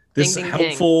 actually, this Ding, ding,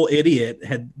 helpful idiot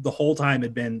had the whole time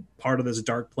had been part of this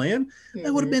dark plan. Mhm.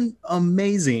 That would have been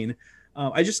amazing.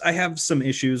 I have some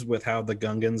issues with how the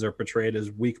Gungans are portrayed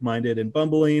as weak-minded and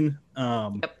bumbling.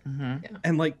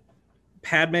 And like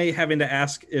Padme having to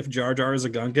ask if Jar Jar is a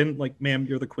Gungan, like, ma'am,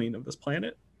 you're the queen of this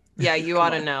planet. Yeah, you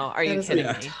ought to know. Are That you is kidding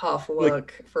a me? tough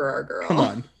look for our girl. Come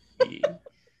on.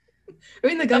 I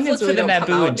mean, the That Gungans flips really with the don't come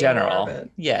Naboo out in general. anymore, but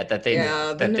Yeah, that they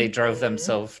Yeah, the they drove Naboo.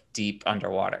 themselves deep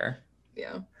underwater.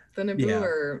 yeah, the Naboo Yeah.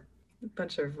 are a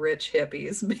bunch of rich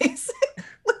hippies, basically.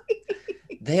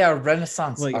 They are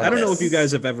Renaissance Like, artists. I don't know if you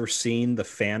guys have ever seen the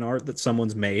fan art that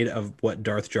someone's made of what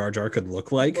Darth Jar Jar could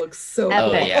look like. Looks so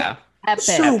Oh Epic. yeah. Epic.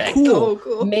 So Epic. cool. So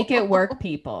cool. Make it work,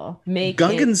 people. Make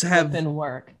Gungans it have- flippin'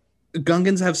 work.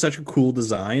 Gungans have such a cool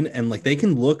design, and like they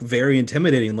can look very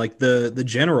intimidating. Like the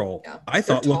general, Yeah, I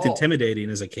thought they're looked tall. intimidating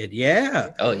as a kid.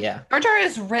 Yeah, Oh yeah. Jar Jar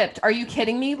is ripped. Are you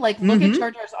kidding me? Like, look at Mhm.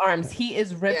 Jar Jar's arms. He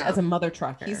is ripped Yeah. as a mother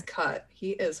trucker. He's cut.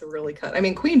 He is really cut. I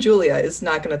mean, Queen Julia is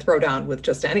not going to throw down with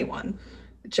just anyone.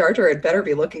 Jar Jar had better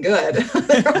be looking good.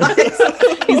 Otherwise,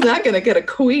 he's not going to get a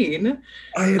queen.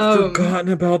 I had forgotten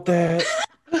about that.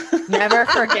 Never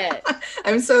forget.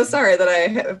 I'm so sorry that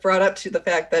I brought up to the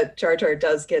fact that Jar Jar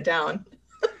does get down.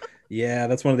 Yeah,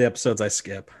 that's one of the episodes I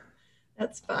skip.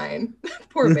 That's fine.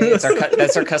 Poor Mace.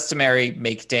 That's our customary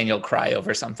make Daniel cry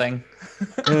over something.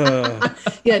 Yeah,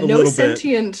 a no little bit.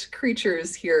 sentient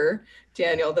creatures here,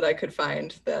 Daniel, that I could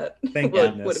find that Thank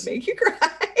would goodness. make you cry.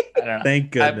 I don't know.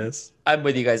 Thank goodness. I'm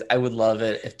with you guys. I would love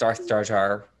it if Darth Jar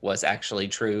Jar was actually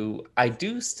true. I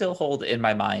do still hold in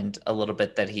my mind a little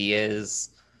bit that he is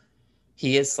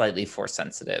slightly force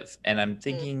sensitive, and I'm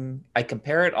thinking I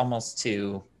compare it almost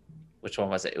to, which one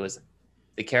was it? It was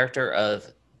the character of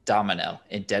Domino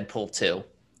in Deadpool 2,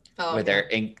 Oh, where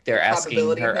yeah. they're asking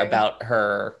Probability her thing. about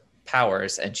her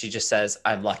powers, and she just says,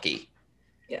 "I'm lucky."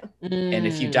 And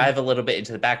if you Mm. dive a little bit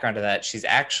into the background of that, she's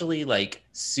actually like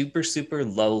super, super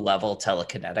low level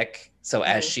telekinetic. So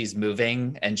as she's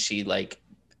moving and she like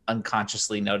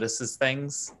unconsciously notices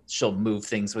things, she'll move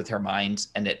things with her mind,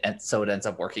 and so it ends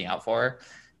up working out for her.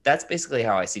 That's basically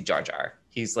how I see Jar Jar.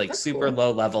 He's like That's super cool.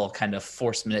 low level, kind of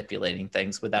force manipulating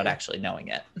things without actually knowing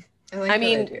it. I like I that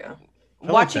mean, idea.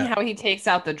 like Watching that. how he takes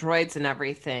out the droids and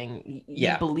everything, you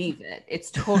Yeah. believe it.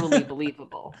 It's totally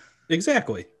believable.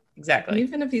 Exactly. And Exactly.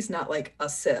 even if he's not like a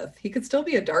Sith, he could still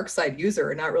be a dark side user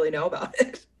and not really know about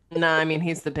it. No, I mean,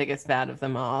 he's the biggest bad of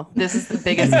them all. This is the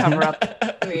biggest cover up.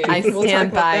 I mean, I we'll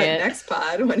stand talk about by that it. next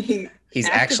pod when he He's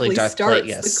actually actively Darth starts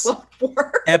Plagueis. the Clone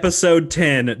War. Episode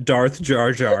 10, Darth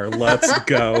Jar Jar. Let's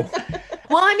go.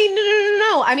 Well, I mean,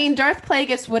 no. I mean, Darth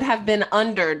Plagueis would have been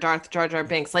under Darth Jar Jar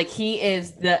Binks. Like, he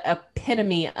is the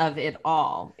epitome of it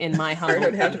all, in my Bart humble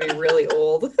would have to opinion. be really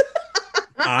old.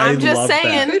 I I'm just love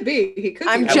saying. that. Could be. He could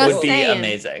I'm be. That just would be saying.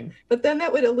 amazing. But then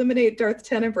that would eliminate Darth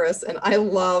Tenebrous, and I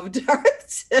love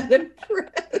Darth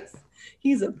Tenebrous.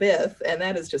 He's a Bith, and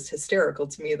that is just hysterical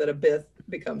to me that a Bith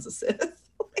becomes a Sith.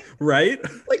 Right?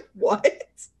 Like, what?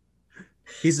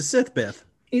 He's a Sith Bith.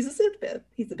 He's a Sith Bith.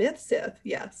 He's a Bith Sith,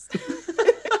 yes.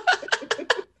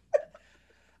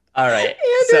 All right.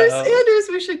 Anders,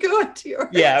 we should go on to yours.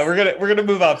 Yeah, we're gonna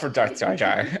move on from Darth Jar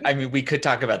Jar. I mean, we could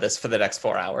talk about this for the next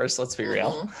 4 hours. Let's be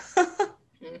real.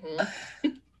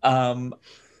 Mhm.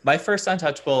 My first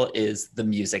untouchable is the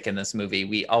music in this movie.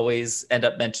 We always end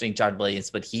up mentioning John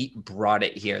Williams, but he brought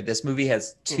it here. This movie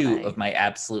has two Right. of my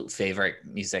absolute favorite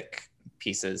music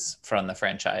pieces from the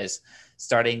franchise,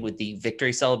 starting with the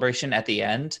victory celebration at the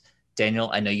end. Daniel,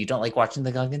 I know you don't like watching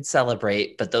the Gungans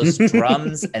celebrate, but those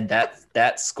drums and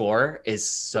that score is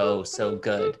so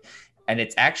good. And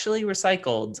it's actually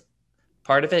recycled.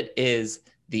 Part of it is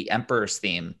the Emperor's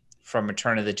theme from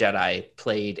Return of the Jedi,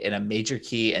 played in a major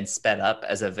key and sped up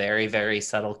as a very, very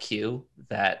subtle cue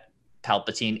that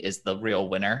Palpatine is the real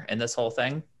winner in this whole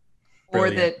thing. Or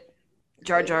that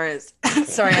Jar Jar is.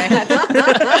 Sorry, I had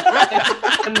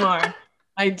to one more.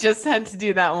 I just had to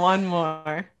do that one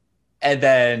more. And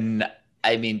then,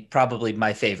 I mean, probably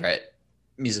my favorite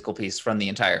musical piece from the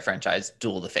entire franchise,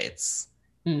 Duel of the Fates.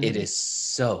 Mhm. It is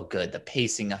so good. The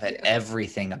pacing of it,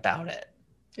 everything about it.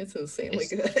 It's insanely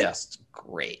It's good. just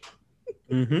great.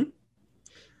 Mm-hmm.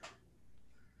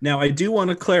 Now, I do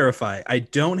want to clarify. I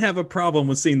don't have a problem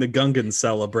with seeing the Gungans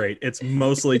celebrate. It's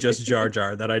mostly just Jar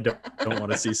Jar that I don't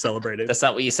want to see celebrated. That's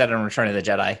not what you said in Return of the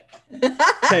Jedi.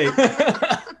 Hey,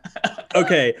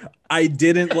 okay, I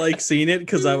didn't like seeing it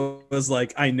because I was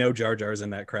like, I know Jar Jar's in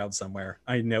that crowd somewhere.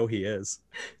 I know he is.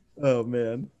 Oh,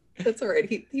 man. That's all right.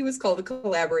 He was called a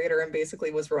collaborator and basically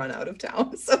was run out of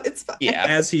town, so it's fine. Yeah.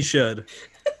 As he should.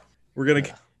 We're going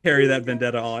to carry that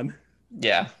vendetta on.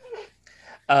 Yeah.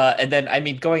 And then, I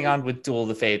mean, going on with Duel of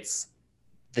the Fates,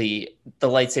 the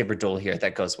lightsaber duel here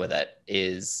that goes with it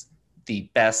is the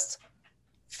best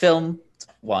filmed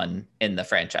one in the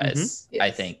franchise, Yes.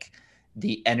 I think.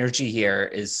 The energy here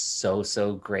is so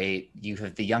great. You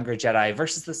have the younger Jedi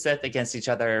versus the Sith against each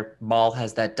other. Maul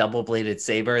has that double-bladed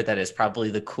saber that is probably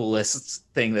the coolest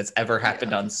thing that's ever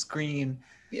happened on screen.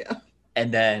 Yeah.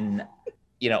 And then,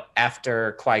 you know,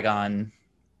 after Qui-Gon,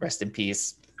 rest in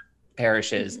peace,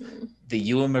 perishes, the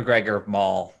Ewan McGregor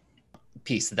Maul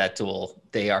piece of that duel,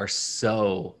 they are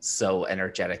so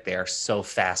energetic. They are so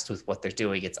fast with what they're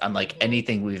doing. It's unlike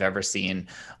anything we've ever seen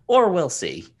or will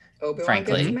see. Obi-Wan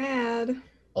Frankly. gets mad.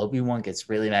 Obi-Wan gets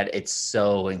really mad. It's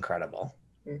so incredible.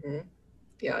 hmm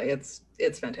Yeah, it's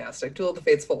fantastic. Duel of the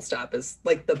Fates full stop is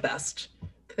like the best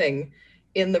thing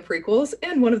in the prequels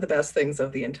and one of the best things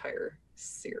of the entire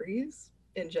series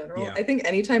in general. Yeah. I think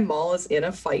anytime Maul is in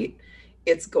a fight,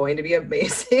 it's going to be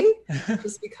amazing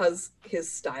just because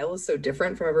his style is so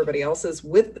different from everybody else's.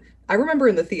 I remember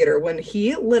in the theater when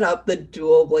he lit up the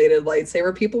dual-bladed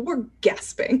lightsaber, people were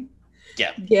gasping.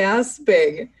 Yeah.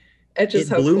 Gasping at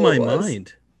just It how blew cool my it was.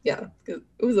 mind. Yeah, it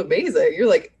was amazing. You're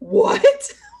like,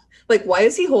 what? Like, why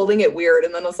is he holding it weird?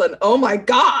 And then all of a sudden, oh my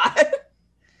God.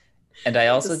 And I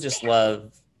also Just- just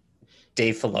love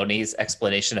Dave Filoni's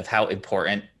explanation of how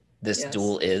important this Yes.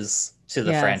 duel is to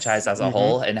the Yes. franchise as a Mhm.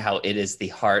 whole, and how it is the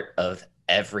heart of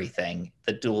everything.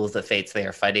 The Duel of the Fates, they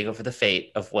are fighting over the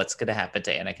fate of what's going to happen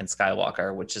to Anakin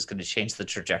Skywalker, which is going to change the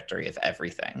trajectory of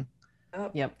everything.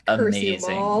 Oh, Yep. curse you,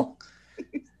 Amazing. Maul.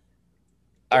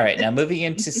 All right, now moving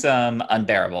into some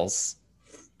unbearables.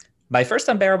 My first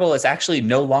unbearable is actually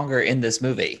no longer in this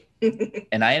movie,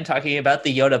 and I am talking about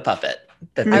the Yoda puppet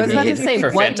that they I was about to made say,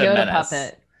 for what Phantom Yoda Menace.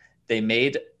 puppet? They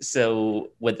made,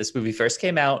 so when this movie first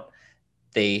came out,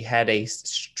 they had a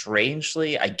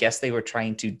strangely, I guess they were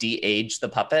trying to de-age the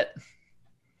puppet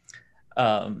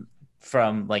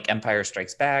from like Empire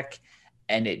Strikes Back,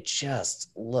 and it just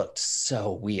looked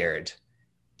so weird.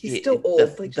 He's still old. The,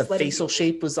 like, the just let him facial be.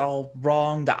 shape was all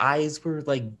wrong. The eyes were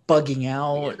like bugging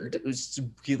out. Weird. It was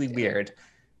really weird.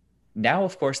 Now,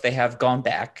 of course, they have gone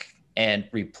back and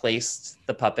replaced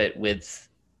the puppet with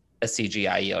a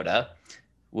CGI Yoda,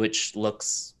 which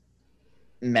looks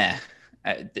meh.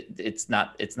 It's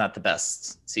not the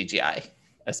best CGI, I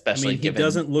especially mean, he given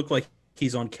doesn't look like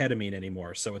he's on ketamine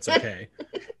anymore, so it's okay.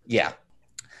 Yeah.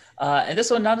 And this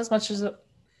one, not as much as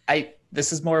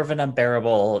this is more of an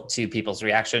unbearable to people's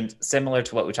reaction, similar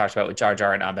to what we talked about with Jar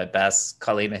Jar and Ahmed Best.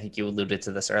 Colleen, I think you alluded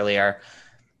to this earlier.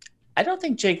 I don't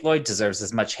think Jake Lloyd deserves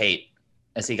as much hate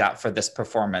as he got for this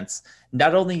performance.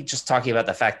 Not only just talking about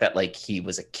the fact that like he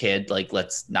was a kid, like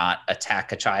let's not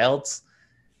attack a child,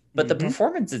 but the Mhm.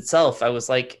 performance itself, I was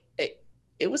like,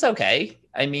 it was okay.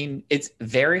 I mean, it's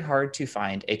very hard to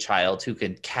find a child who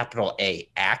can capital A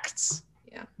acts.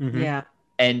 Mhm. Yeah.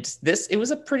 And it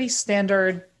was a pretty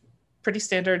standard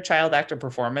child actor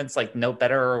performance, like no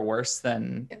better or worse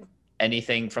than Yeah.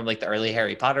 anything from like the early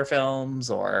Harry Potter films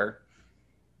or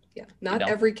Yeah, not know.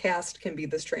 every cast can be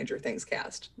the Stranger Things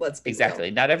cast. Let's be real.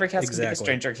 exactly. Not every cast can be the Exactly.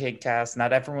 Stranger Kid cast.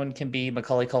 Not everyone can be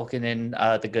Macaulay Culkin in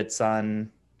The Good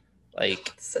Son. Like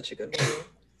It's such a good movie.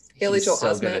 Haley he's Joel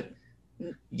so good Osment.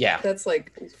 at- yeah, That's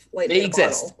like lightning They in a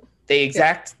exist. bottle.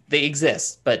 they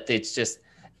exist, but it's just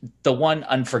the one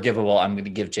unforgivable I'm going to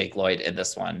give Jake Lloyd in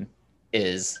this one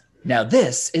is now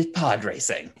this is pod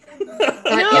racing. No,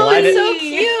 line it's it- so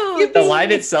cute. The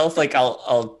line itself, like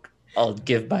I'll I'll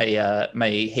give my my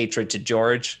hatred to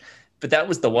George, but that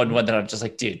was the one that I'm just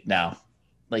like, dude, no,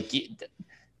 like,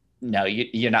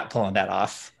 you're not pulling that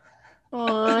off.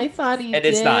 Oh, I thought he And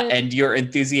did. it's not. And your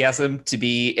enthusiasm to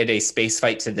be in a space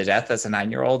fight to the death as a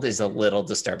 9-year-old is a little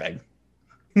disturbing.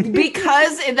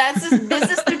 Because this is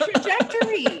the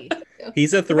trajectory.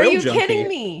 He's a Are thrill you junkie. kidding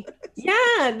me?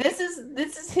 Yeah, this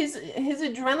is his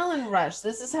adrenaline rush.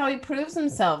 This is how he proves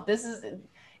himself.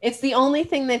 It's the only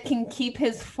thing that can keep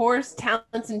his force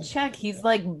talents in check. He's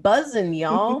like buzzing,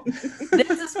 y'all. This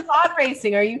is pod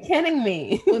racing. Are you kidding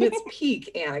me? When it's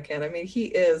peak Anakin, I mean, he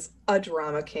is a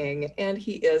drama king and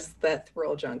he is that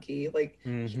thrill junkie. Like,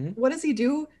 what does he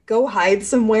do? Go hide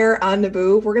somewhere on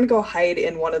Naboo? We're gonna go hide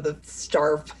in one of the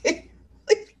starfights.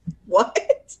 Like, what?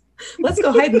 Let's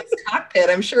go hide in this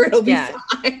cockpit. I'm sure it'll be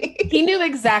fine. He knew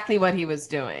exactly what he was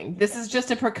doing. This is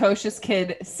just a precocious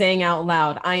kid saying out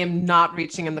loud, I am not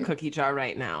reaching in the cookie jar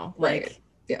right now. Right. Like,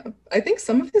 yeah. I think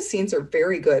some of his scenes are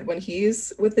very good when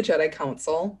he's with the Jedi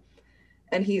Council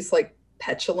and he's like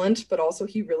petulant, but also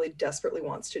he really desperately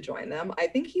wants to join them. I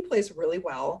think he plays really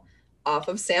well off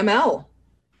of Sam L.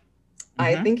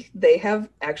 I think they have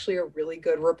actually a really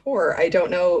good rapport. I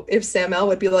don't know if Sam L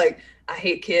would be like, I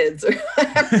hate kids, or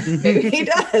maybe he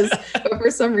does, but for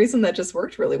some reason that just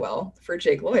worked really well for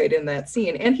Jake Lloyd in that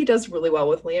scene. And he does really well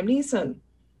with Liam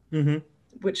Neeson,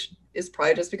 which is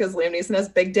probably just because Liam Neeson has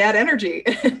big dad energy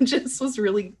and just was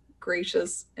really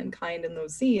gracious and kind in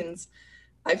those scenes.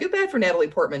 I feel bad for Natalie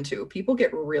Portman too. People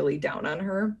get really down on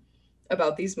her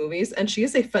about these movies, and she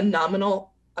is a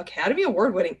phenomenal Academy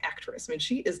Award-winning actress. I mean,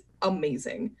 she is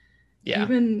amazing. Yeah.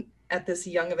 Even at this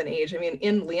young of an age. I mean,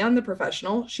 in Leon the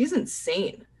Professional, she's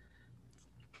insane.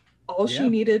 All she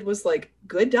needed was like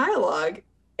good dialogue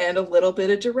and a little bit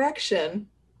of direction.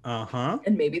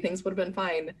 And maybe things would have been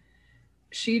fine.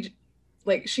 She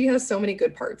has so many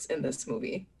good parts in this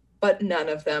movie, but none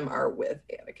of them are with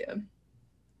Anakin,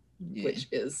 which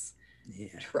is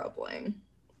troubling.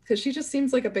 Because she just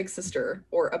seems like a big sister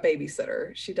or a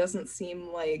babysitter. She doesn't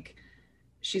seem like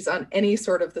she's on any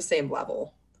sort of the same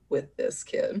level with this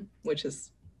kid, which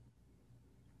is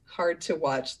hard to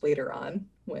watch later on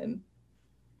when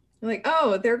you're like,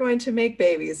 oh, they're going to make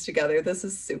babies together. This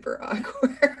is super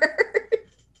awkward.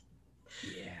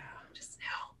 Just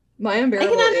no. My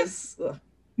unbearable is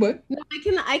what? No,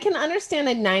 I can understand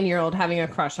a 9-year-old having a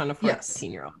crush on a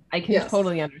 14-year-old. I can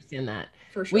totally understand that.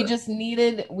 For sure.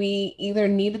 We either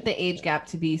needed the age gap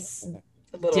to be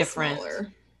a little different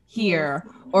smaller here,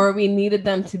 or we needed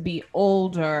them to be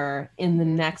older in the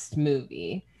next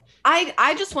movie.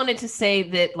 I just wanted to say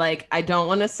that, like, I don't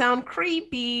want to sound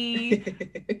creepy,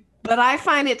 but I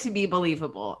find it to be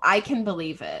believable. I can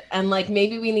believe it. And like,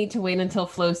 maybe we need to wait until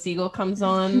Flo Siegel comes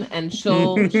on and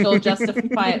she'll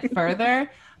justify it further.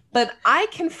 But I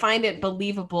can find it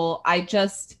believable. I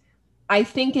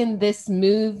think in this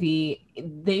movie,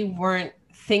 they weren't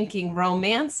thinking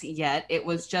romance yet. It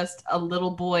was just a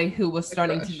little boy who was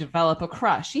starting to develop a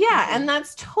crush. Yeah, and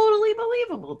that's totally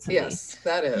believable to me. Yes,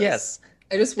 that is. Yes.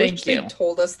 I just wish they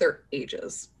told us their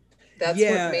ages. That's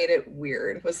what made it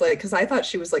weird. It was like, because I thought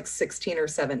she was like 16 or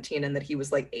 17 and that he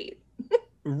was like 8.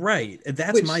 Right.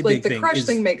 That's my big thing. The crush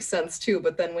thing makes sense too,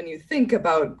 but then when you think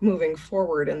about moving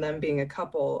forward and them being a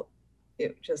couple,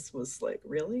 it just was like,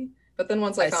 really? But then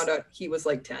once I found out he was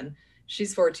like 10,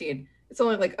 she's 14. It's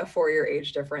only like a 4-year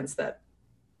age difference that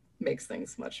makes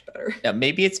things much better. Yeah,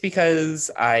 maybe it's because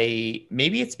I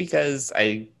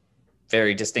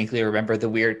very distinctly remember the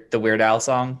Weird Al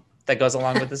song that goes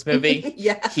along with this movie.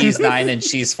 He's 9 and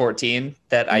she's 14,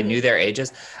 that I knew their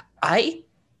ages. I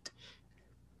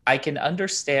can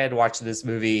understand watching this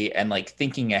movie and like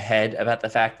thinking ahead about the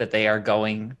fact that they are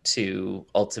going to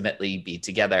ultimately be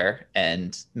together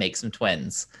and make some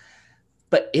twins.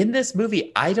 But in this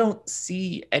movie, I don't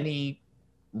see any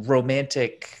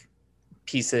romantic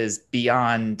pieces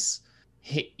beyond,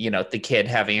 the kid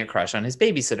having a crush on his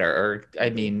babysitter. Or, I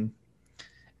mean,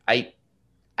 I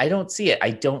don't see it.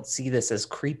 I don't see this as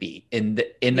creepy in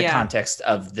the context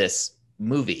of this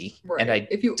movie. Right. And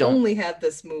if you only had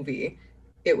this movie,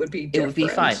 it would be different. It would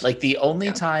be fine. Like the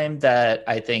only time that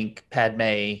I think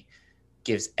Padme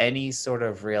gives any sort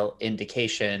of real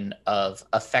indication of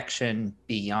affection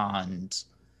beyond,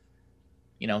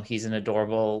 he's an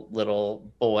adorable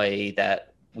little boy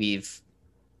that we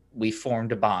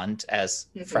formed a bond as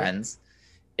friends,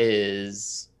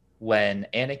 is when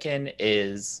Anakin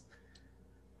is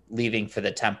leaving for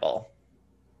the temple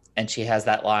and she has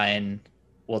that line,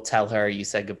 "We'll tell her you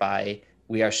said goodbye.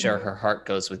 We are sure her heart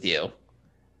goes with you,"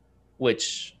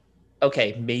 which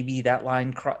okay, maybe that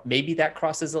line, maybe that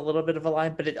crosses a little bit of a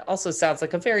line, but it also sounds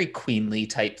like a very queenly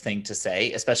type thing to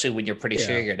say, especially when you're pretty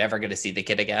sure you're never going to see the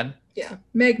kid again. Yeah,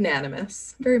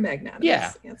 magnanimous, very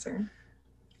magnanimous answer.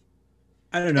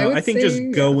 I don't know. I think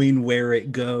just going where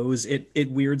it goes,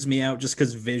 it weirds me out just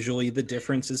because visually the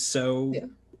difference is so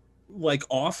like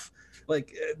off.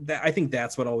 Like that, I think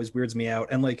that's what always weirds me out.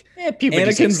 And like,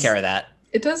 puberty takes care of that.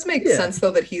 It does make sense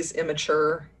though that he's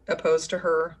immature opposed to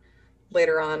her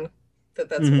later on.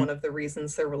 That's one of the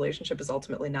reasons their relationship is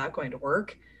ultimately not going to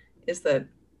work. Is that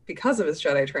because of his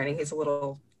Jedi training, he's a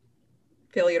little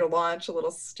failure to launch, a little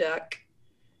stuck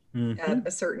at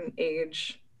a certain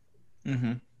age.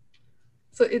 Mm-hmm.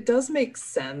 So it does make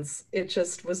sense. It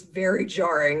just was very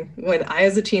jarring when I,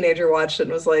 as a teenager, watched it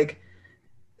and was like,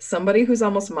 somebody who's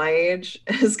almost my age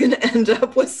is going to end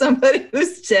up with somebody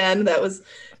who's 10.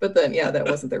 But then, that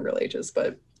wasn't their real ages.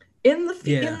 But in the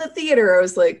theater, I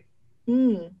was like,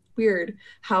 weird.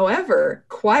 However,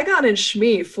 Qui-Gon and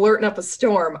Shmi flirting up a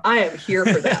storm, I am here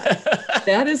for that.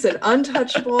 That is an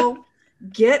untouchable.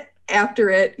 Get after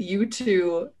it, you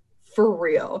two, for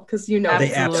real. Because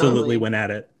they absolutely went at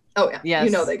it. Oh, yeah.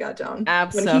 Yes. They got down.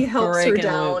 Absolutely. When he helps her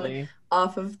down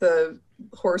off of the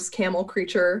horse camel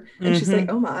creature, and she's like,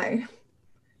 oh my,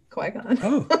 Qui-Gon.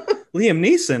 Oh, Liam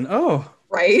Neeson. Oh.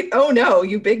 Right? Oh no,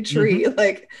 you big tree.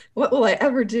 Like, what will I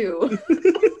ever do?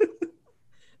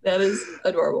 That is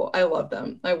adorable. I love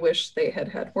them. I wish they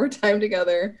had more time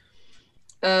together.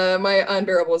 My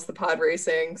unbearable is the pod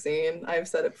racing scene. I've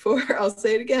said it before. I'll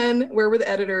say it again. Where were the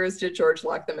editors? Did George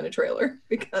lock them in a trailer?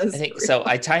 Because I think so.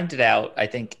 I timed it out. I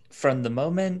think from the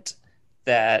moment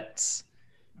that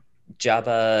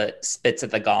Jabba spits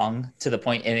at the gong to the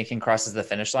point Anakin crosses the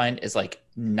finish line is like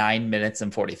 9 minutes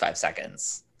and 45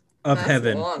 seconds of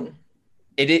heaven. Long.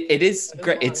 It is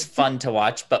great. It's fun to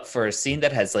watch, but for a scene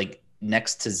that has like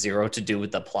next to zero to do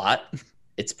with the plot,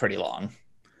 it's pretty long.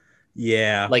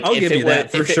 Yeah, like I'll give you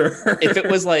that for sure. If it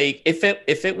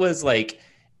was like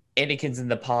Anakin's in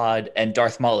the pod and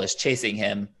Darth Maul is chasing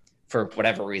him for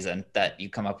whatever reason that you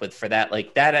come up with for that,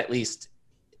 like that at least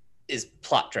is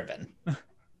plot driven.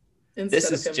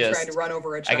 This is just trying to run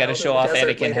over a child. I got to show off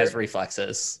Anakin has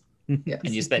reflexes, and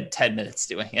you spend 10 minutes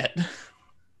doing it.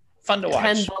 Fun to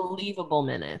watch. 10 believable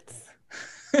minutes.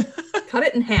 Cut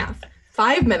it in half.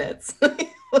 5 minutes.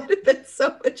 Would have been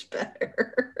so much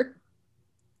better.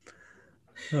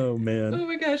 Oh man. Oh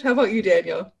my gosh. How about you,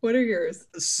 Daniel? What are yours?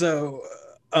 So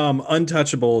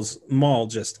Untouchables, Maul,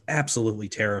 just absolutely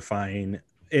terrifying.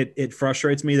 It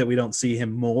frustrates me that we don't see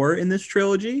him more in this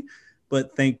trilogy,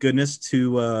 but thank goodness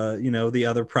to the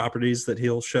other properties that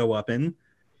he'll show up in.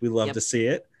 We love to see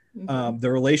it.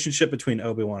 The relationship between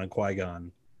Obi-Wan and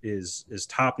Qui-Gon is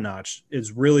top notch.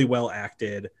 It's really well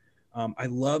acted. I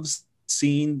love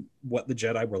seeing what the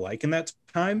Jedi were like in that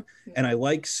time, and I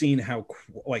like seeing how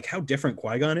different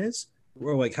Qui-Gon is,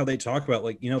 or like how they talk about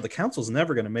the Council's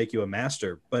never going to make you a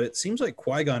master, but it seems like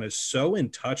Qui-Gon is so in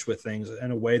touch with things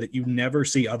in a way that you never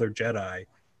see other Jedi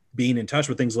being in touch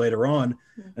with things later on.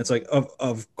 And it's like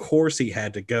of course he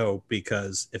had to go,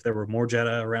 because if there were more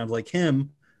Jedi around like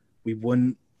him, we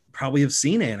wouldn't probably have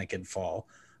seen Anakin fall.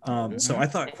 So I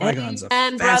thought Qui-Gon's a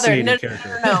fascinating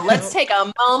character. No, let's take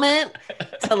a moment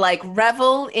to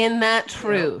revel in that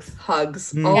truth.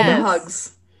 Hugs. All the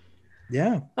hugs.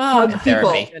 Yeah. Oh,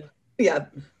 therapy. Yeah,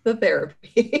 the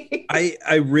therapy.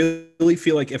 I really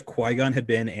feel like if Qui-Gon had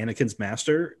been Anakin's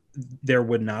master, there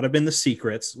would not have been the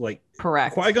secrets.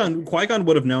 Correct. Qui-Gon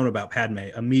would have known about Padme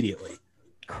immediately.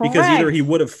 Correct. Because either he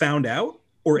would have found out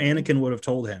or Anakin would have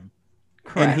told him.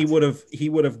 Correct. And he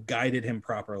would have guided him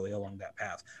properly along that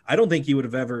path. I don't think he would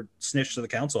have ever snitched to the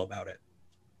Council about it.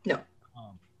 No.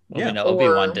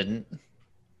 Obi-Wan didn't.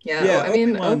 Yeah, I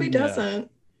mean, Obi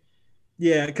doesn't.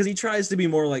 Yeah, because he tries to be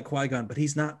more like Qui-Gon, but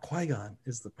he's not Qui-Gon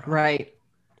is the problem.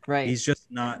 Right. He's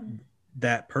just not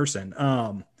that person.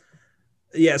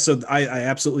 So I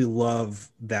absolutely love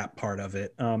that part of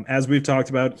it. As we've talked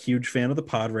about, huge fan of the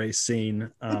pod race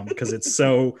scene because it's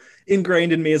so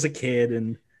ingrained in me as a kid,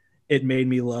 and it made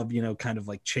me love, kind of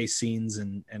like chase scenes,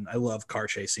 and I love car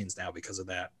chase scenes now because of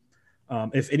that.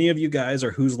 If any of you guys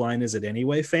are Whose Line Is It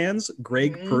Anyway fans,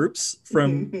 Greg Proops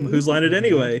from Whose Line It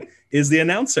Anyway is the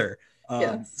announcer.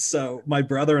 So my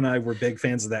brother and I were big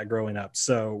fans of that growing up.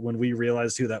 So when we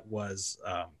realized who that was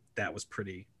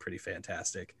pretty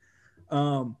fantastic.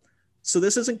 So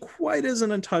this isn't quite as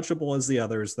an untouchable as the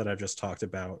others that I just talked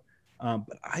about.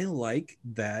 But I like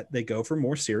that they go for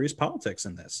more serious politics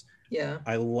in this. Yeah.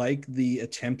 I like the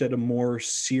attempt at a more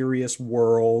serious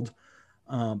world.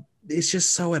 It's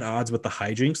just so at odds with the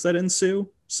hijinks that ensue.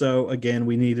 So again,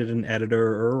 we needed an editor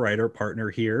or a writer partner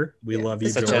here. We love you,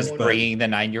 Such George, as but bringing the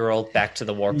 9-year-old back to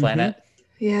the war planet.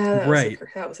 Yeah, Right.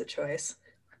 that was a choice.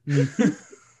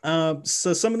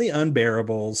 So some of the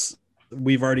unbearables,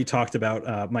 we've already talked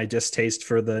about my distaste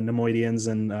for the Nemoidians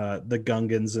and the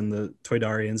Gungans and the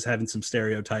Toydarians having some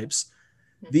stereotypes.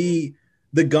 The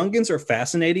Gungans are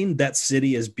fascinating. That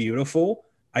city is beautiful.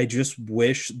 I just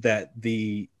wish that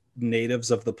the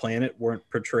natives of the planet weren't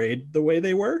portrayed the way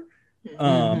they were,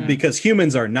 because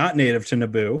humans are not native to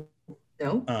Naboo.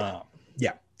 No.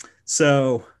 Yeah.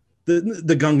 So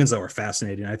the Gungans, though, are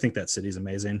fascinating. I think that city's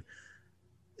amazing.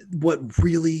 What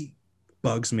really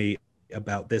bugs me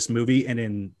about this movie, and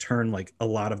in turn, like a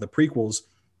lot of the prequels,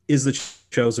 is the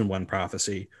Chosen One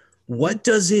prophecy. What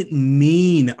does it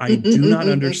mean? I do not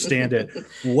understand it.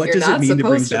 What does it mean to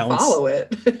bring balance? Follow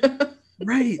it.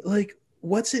 Right. Like,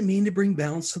 what's it mean to bring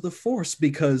balance to the Force?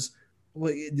 Because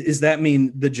does that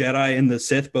mean the Jedi and the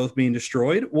Sith both being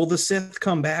destroyed? Well, the Sith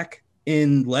come back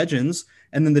in Legends,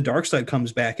 and then the dark side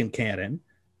comes back in canon.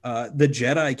 The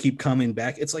Jedi keep coming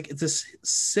back. It's like it's this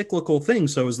cyclical thing.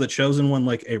 So is the Chosen One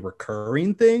like a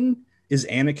recurring thing? Is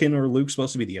Anakin or Luke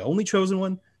supposed to be the only Chosen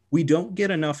One? We don't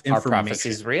get enough information. Our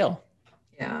prophecy's real.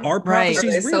 Yeah. Our prophecy's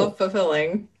Are they real.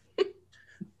 Self-fulfilling.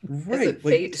 Right. Is it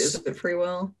fate? Is it free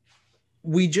will?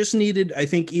 We just needed, I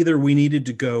think either we needed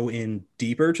to go in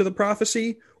deeper to the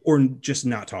prophecy or just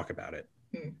not talk about it.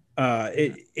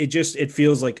 It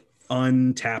feels like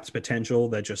untapped potential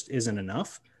that just isn't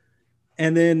enough.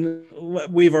 And then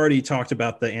we've already talked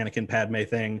about the Anakin Padme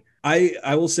thing.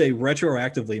 I will say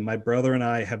retroactively, my brother and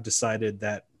I have decided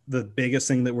that the biggest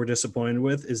thing that we're disappointed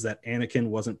with is that Anakin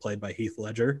wasn't played by Heath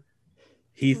Ledger.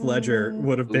 Heath Ledger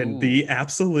would have been the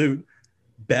absolute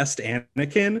best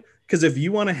Anakin. Because if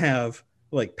you want to have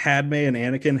like Padme and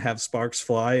Anakin have sparks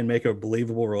fly and make a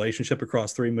believable relationship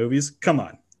across 3 movies, come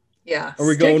on. Yeah. Are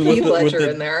we going Heath with Ledger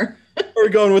the in there? Are we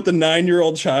going with the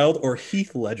 9-year-old child or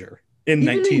Heath Ledger in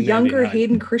Even 1999? a younger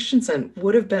Hayden Christensen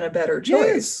would have been a better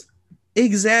choice. Yes,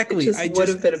 exactly. It would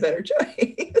have been a better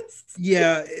choice.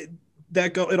 Yeah,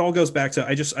 it all goes back to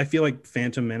I feel like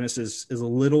Phantom Menace is a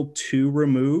little too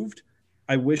removed.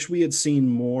 I wish we had seen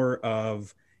more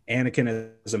of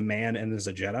Anakin as a man and as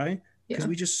a Jedi, because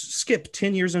we just skip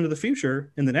 10 years into the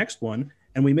future in the next one,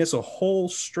 and we miss a whole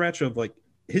stretch of like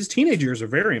his teenage years are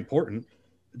very important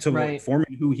to like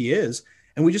forming who he is,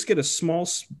 and we just get a small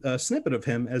snippet of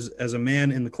him as a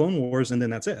man in the Clone Wars, and then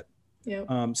that's it.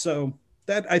 Yeah. So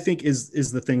that I think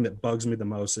is the thing that bugs me the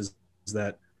most is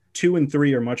that 2 and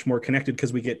 3 are much more connected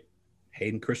because we get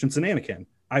Hayden Christensen, Anakin.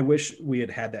 I wish we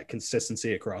had that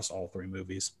consistency across all 3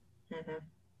 movies.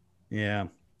 Yeah.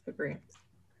 Agree.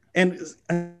 And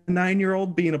a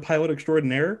 9-year-old being a pilot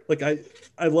extraordinaire, like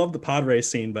I love the pod race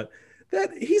scene, but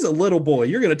that he's a little boy.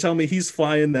 You're going to tell me he's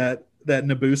flying that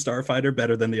Naboo starfighter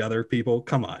better than the other people?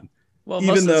 Come on. Well,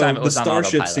 even though the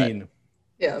starship scene.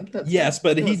 Yeah. Yes,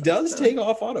 but he does take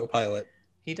off autopilot.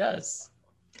 He does.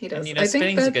 He does. And,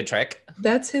 spinning's a good trick.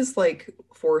 That's his like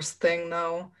Force thing,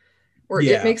 though. Where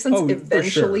it makes sense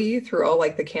eventually through all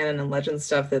like the canon and legend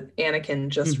stuff that Anakin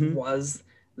just was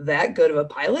that good of a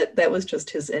pilot. That was just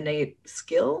his innate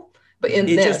skill. But in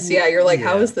you're like,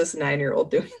 how is this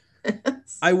 9-year-old doing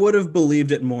this? I would have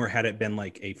believed it more had it been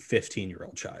like a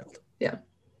 15-year-old child. Yeah.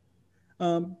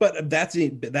 But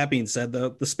that being said, though,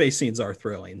 the space scenes are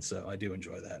thrilling, so I do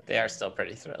enjoy that. They are still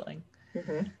pretty thrilling.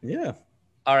 Yeah.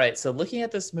 All right, so looking at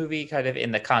this movie kind of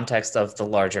in the context of the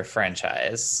larger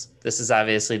franchise, this is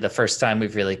obviously the first time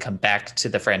we've really come back to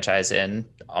the franchise in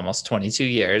almost 22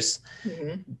 years.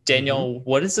 Daniel,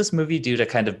 what does this movie do to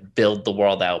kind of build the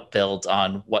world out, build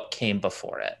on what came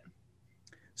before it?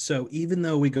 So even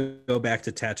though we go back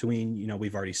to Tatooine,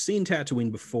 we've already seen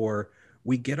Tatooine before,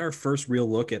 we get our first real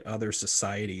look at other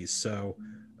societies. So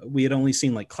we had only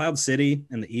seen like Cloud City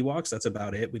and the Ewoks. That's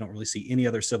about it. We don't really see any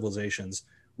other civilizations.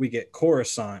 We get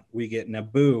Coruscant, we get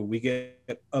Naboo, we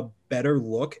get a better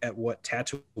look at what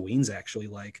Tatooine's actually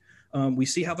like. We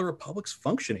see how the Republic's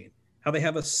functioning, how they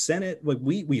have a Senate. Like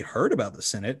we heard about the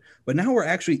Senate, but now we're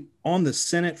actually on the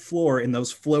Senate floor in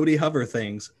those floaty hover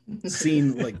things,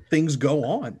 seeing like things go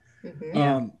on.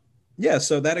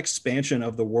 So that expansion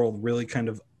of the world, really kind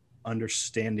of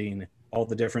understanding all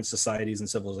the different societies and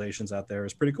civilizations out there,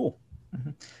 is pretty cool.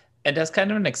 And as kind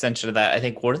of an extension of that, I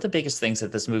think one of the biggest things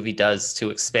that this movie does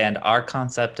to expand our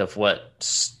concept of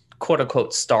what quote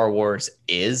unquote Star Wars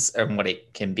is and what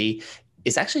it can be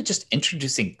is actually just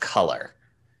introducing color.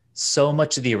 So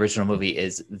much of the original movie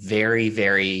is very,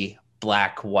 very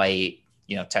black, white,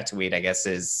 Tatooine, I guess,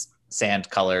 is sand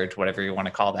colored, whatever you want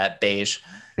to call that, beige.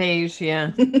 Beige,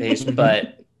 yeah. Beige,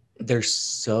 but there's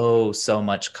so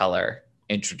much color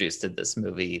introduced in this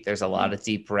movie. There's a lot of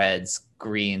deep reds,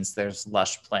 greens, there's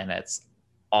lush planets,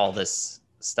 all this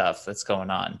stuff that's going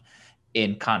on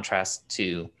in contrast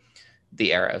to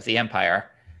the era of the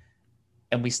Empire.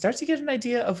 And we start to get an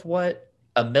idea of what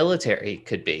a military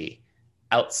could be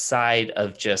outside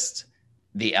of just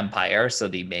the Empire, so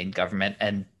the main government,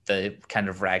 and the kind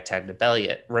of ragtag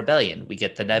rebellion. We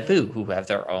get the Naboo, who have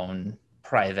their own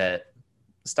private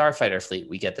starfighter fleet.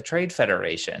 We get the Trade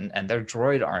Federation and their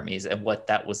droid armies, and what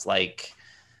that was like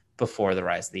before the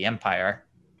rise of the Empire.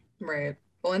 Right.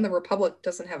 Well, and the Republic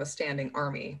doesn't have a standing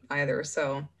army either,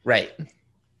 so Right.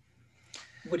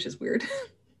 which is weird.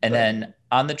 And then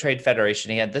on the Trade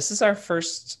Federation, again, this is our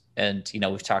first, and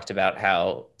we've talked about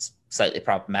how it's slightly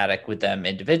problematic with them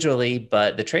individually,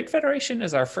 but the Trade Federation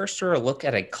is our first real look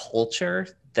at a culture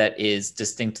that is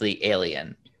distinctly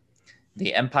alien.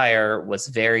 The Empire was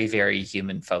very, very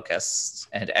human focused,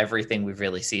 and everything we've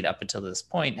really seen up until this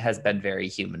point has been very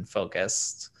human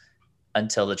focused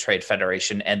until the Trade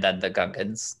Federation, and then the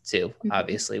Gungans too,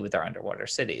 obviously, with their underwater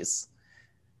cities.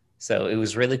 So it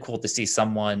was really cool to see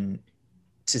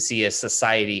a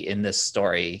society in this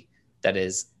story that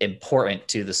is important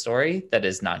to the story that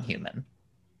is non-human.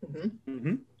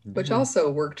 Which also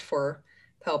worked for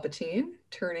Palpatine,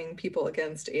 turning people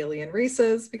against alien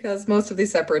races, because most of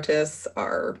these separatists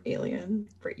are alien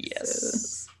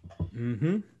races.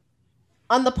 Yes.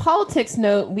 On the politics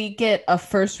note, we get a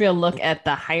first real look at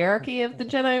the hierarchy of the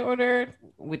Jedi Order,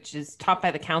 which is taught by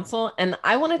the Council. And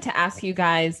I wanted to ask you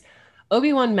guys,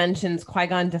 Obi-Wan mentions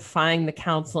Qui-Gon defying the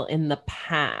Council in the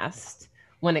past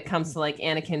when it comes to like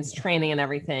Anakin's training and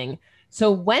everything.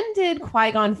 So when did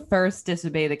Qui-Gon first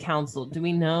disobey the Council? Do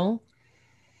we know?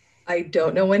 I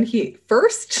don't know when he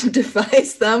first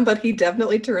defies them, but he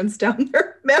definitely turns down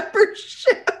their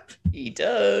membership. He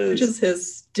does. Which is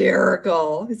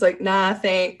hysterical. He's like, nah,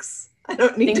 thanks. I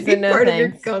don't need to Thanks, be but no part of your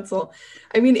thanks. council.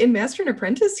 I mean, in Master and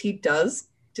Apprentice, he does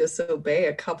disobey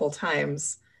a couple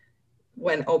times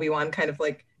when Obi-Wan kind of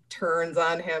like turns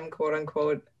on him, quote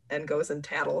unquote, and goes and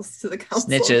tattles to the council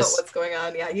Snitches. about what's going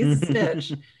on. Yeah, he's a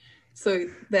snitch. So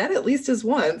that at least is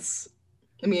once.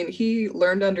 I mean, he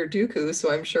learned under Dooku,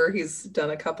 so I'm sure he's done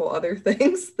a couple other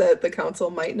things that the council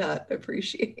might not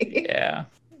appreciate. Yeah.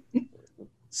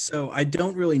 So I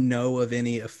don't really know of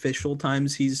any official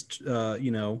times he's,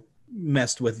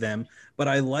 messed with them, but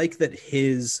I like that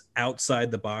his outside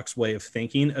the box way of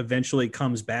thinking eventually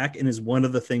comes back and is one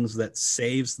of the things that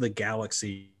saves the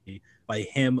galaxy by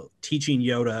him teaching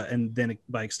Yoda and then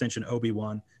by extension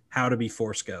Obi-Wan how to be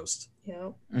Force Ghost. Yeah.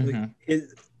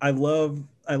 I love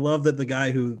that the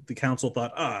guy who the council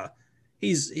thought,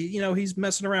 he's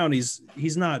messing around.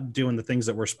 He's not doing the things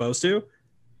that we're supposed to.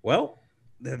 Well,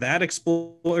 that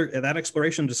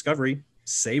exploration discovery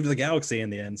saved the galaxy in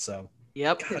the end. So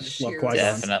Yep. God, I His just love sheer Qui-Gon.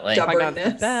 Definitely. Qui-Gon's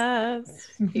the stubbornness.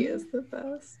 best. He is the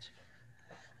best.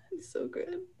 He's so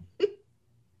good.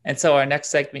 And so our next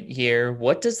segment here,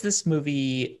 what does this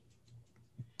movie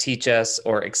teach us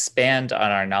or expand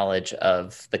on our knowledge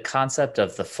of the concept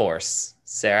of the Force?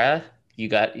 Sarah, you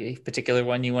got a particular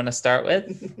one you want to start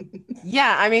with?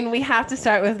 Yeah, I mean, we have to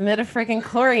start with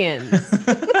midichlorians.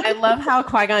 I love how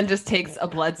Qui-Gon just takes a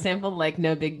blood sample, like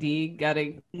no big D.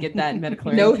 Gotta get that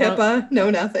midichlorian. No count. HIPAA, no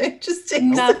nothing. Just takes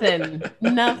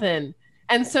Nothing.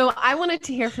 And so I wanted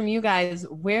to hear from you guys,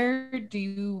 where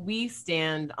do we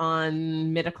stand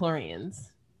on midichlorians?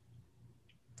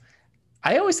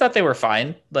 I always thought they were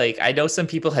fine. Like, I know some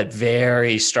people had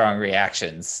very strong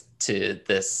reactions to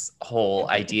this whole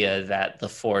idea that the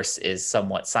Force is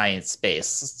somewhat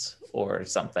science-based or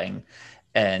something,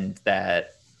 and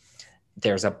that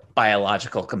there's a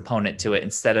biological component to it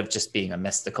instead of just being a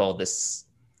mystical.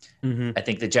 I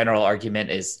think the general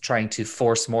argument is trying to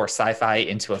force more sci-fi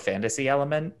into a fantasy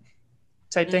element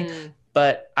type thing.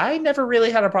 But I never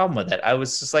really had a problem with it. I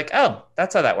was just like, oh,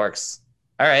 that's how that works.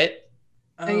 All right.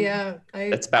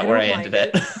 That's about where I ended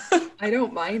it. I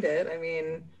don't mind it. I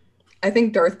mean, I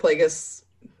think Darth Plagueis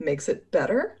makes it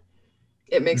better.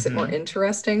 It makes it more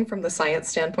interesting from the science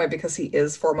standpoint because he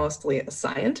is foremostly a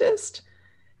scientist.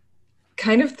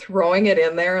 Kind of throwing it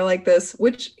in there like this,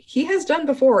 which he has done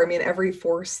before. I mean, every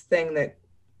Force thing that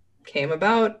came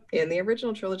about in the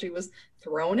original trilogy was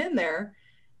thrown in there.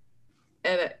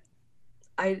 And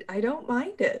I don't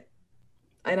mind it.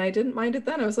 And I didn't mind it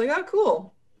then. I was like, oh,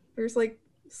 cool. There's like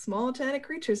small tanic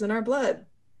creatures in our blood.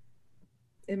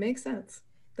 It makes sense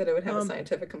that it would have a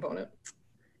scientific component.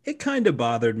 It kind of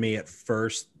bothered me at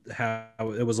first how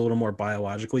it was a little more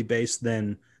biologically based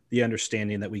than the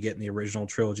understanding that we get in the original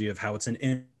trilogy of how it's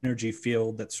an energy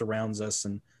field that surrounds us.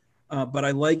 And but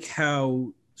I like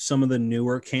how some of the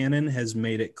newer canon has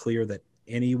made it clear that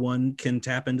anyone can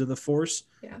tap into the Force.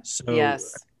 Yeah. So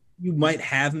Yes. you might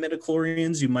have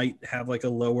midichlorians, you might have like a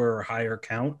lower or higher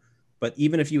count, but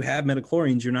even if you have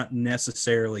midichlorians, you're not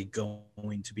necessarily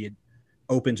going to be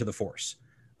open to the Force.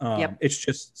 Yep. It's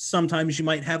just sometimes you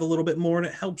might have a little bit more and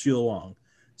it helps you along.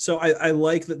 So I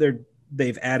like that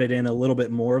they've added in a little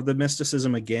bit more of the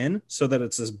mysticism again, so that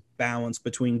it's this balance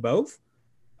between both.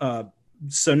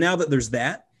 So now that there's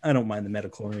that, I don't mind the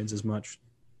midichlorians as much.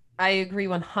 I agree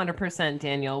 100%,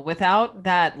 Daniel. Without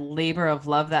that labor of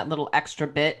love, that little extra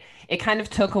bit, it kind of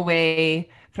took away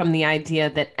from the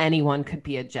idea that anyone could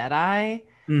be a Jedi.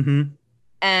 Mm-hmm.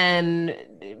 And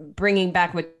bringing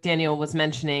back what Daniel was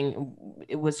mentioning,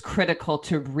 it was critical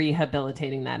to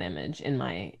rehabilitating that image, in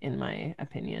my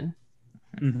opinion.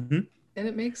 Mm-hmm. And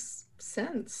it makes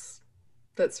sense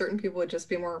that certain people would just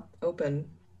be more open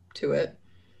to it.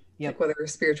 Yep. Like whether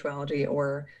it's spirituality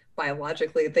or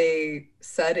biologically. They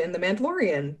said in The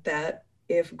Mandalorian that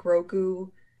if Grogu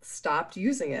stopped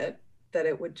using it, that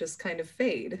it would just kind of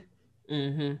fade.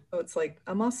 Mm-hmm. So it's like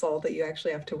a muscle that you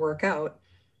actually have to work out,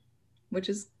 which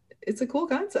is, it's a cool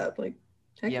concept. Like,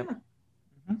 heck Yep.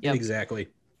 yeah. Yep. Exactly.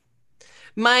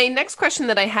 My next question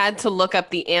that I had to look up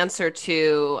the answer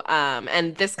to,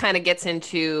 and this kind of gets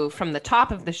into from the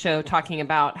top of the show, talking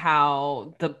about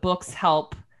how the books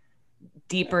help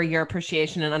deeper your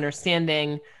appreciation and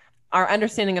understanding, our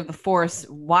understanding of the Force,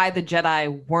 why the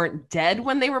Jedi weren't dead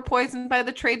when they were poisoned by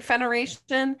the Trade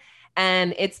Federation.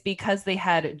 And it's because they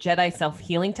had Jedi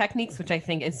self-healing techniques, which I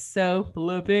think is so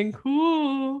flipping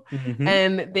cool. Mm-hmm.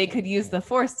 And they could use the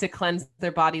Force to cleanse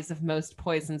their bodies of most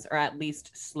poisons, or at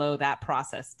least slow that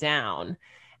process down.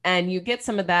 And you get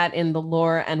some of that in the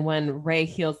lore and when Rey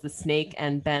heals the snake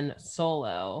and Ben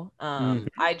Solo.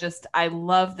 I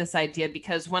love this idea,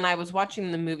 because when I was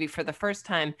watching the movie for the first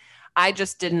time, I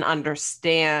just didn't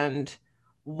understand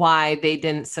why they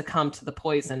didn't succumb to the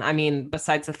poison. I mean,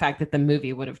 besides the fact that the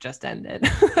movie would have just ended.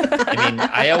 I mean,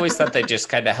 I always thought they just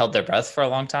kind of held their breath for a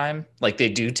long time. Like they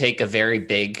do take a very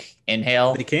big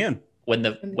inhale They can.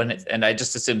 and I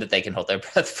just assume that they can hold their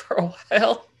breath for a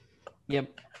while.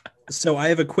 Yep. So I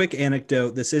have a quick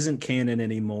anecdote. This isn't canon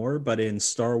anymore, but in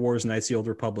Star Wars Knights of the Old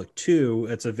Republic 2,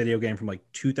 it's a video game from like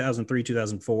 2003,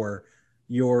 2004.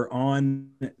 You're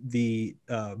on the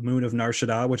moon of Nar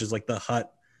Shaddaa, which is like the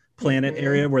Hutt planet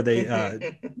area where they,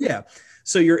 yeah.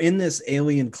 So you're in this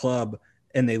alien club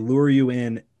and they lure you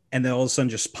in and they all of a sudden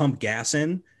just pump gas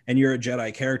in, and you're a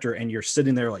Jedi character and you're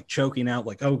sitting there like choking out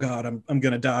like, oh God, I'm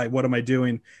going to die. What am I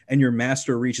doing? And your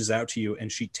master reaches out to you and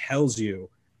she tells you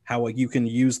how like you can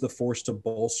use the Force to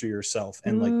bolster yourself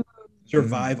and like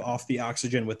survive off the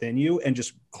oxygen within you and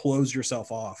just close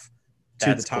yourself off to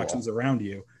That's the toxins cool. around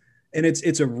you. And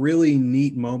it's a really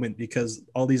neat moment because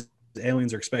all these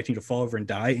aliens are expecting you to fall over and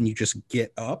die, and you just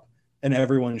get up and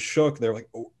everyone's shook. They're like,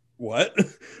 oh, what?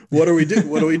 What do we do?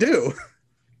 What do we do?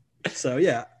 So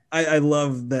yeah, I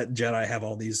love that Jedi have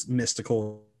all these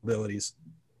mystical abilities.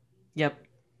 Yep.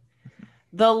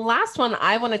 The last one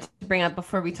I wanted to bring up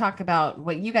before we talk about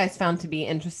what you guys found to be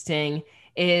interesting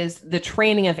is the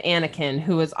training of Anakin,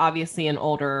 who is obviously an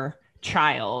older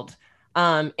child.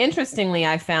 Interestingly,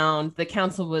 I found the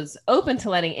council was open to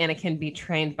letting Anakin be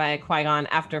trained by Qui-Gon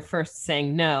after first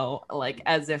saying no, like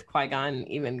as if Qui-Gon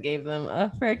even gave them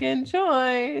a freaking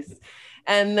choice.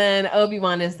 And then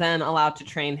Obi-Wan is then allowed to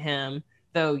train him,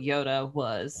 though Yoda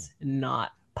was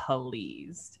not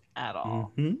pleased at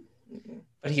all. Mm-hmm.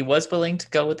 But he was willing to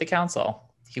go with the council.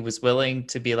 He was willing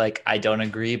to be like, I don't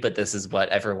agree, but this is what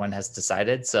everyone has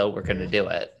decided, so we're going to do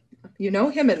it. You know,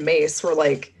 him and Mace were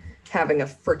like having a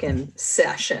freaking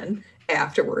session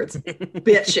afterwards,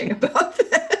 bitching about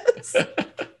this.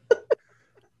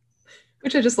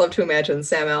 Which I just love to imagine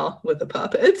Sam L with a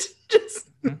puppet. Just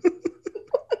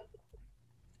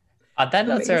On that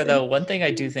note, Sarah, Amazing. though, one thing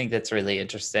I do think that's really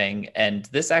interesting, and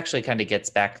this actually kind of gets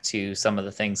back to some of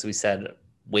the things we said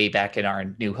way back in our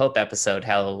New Hope episode,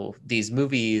 how these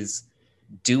movies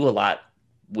do a lot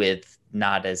with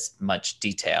not as much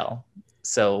detail.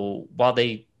 So while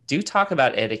they do talk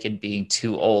about Anakin being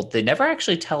too old, they never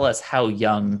actually tell us how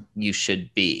young you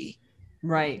should be.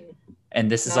 Right. And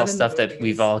this is Not all in the stuff that movies.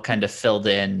 we've all kind of filled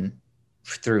in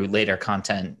through later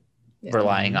content, Yeah.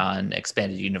 relying on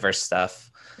expanded universe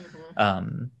stuff.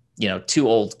 Mhm. Too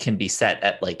old can be set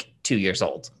at like 2 years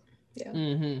old.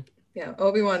 Mm-hmm. Yeah,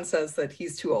 Obi-Wan says that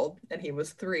he's too old and he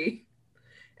was 3.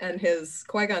 And his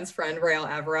Qui-Gon's friend, Rael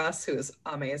Avaras, who's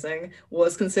amazing,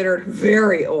 was considered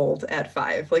very old at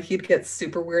 5. Like he'd get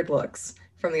super weird looks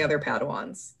from the other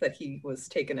Padawans that he was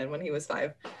taken in when he was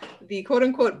 5. The quote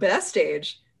unquote best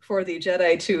age for the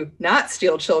Jedi to not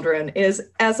steal children is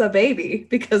as a baby,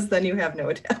 because then you have no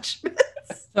attachments.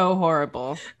 So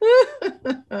horrible.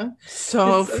 So It's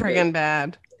so friggin' good.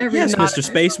 bad. Yes, not- Mr.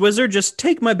 Space Wizard, just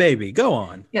take my baby. Go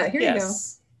on. Yeah, here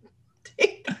Yes. you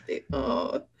go.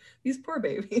 Oh, these poor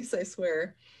babies, I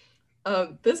swear.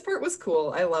 This part was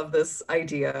cool. I love this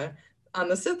idea. On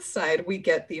the Sith side, we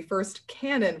get the first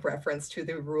canon reference to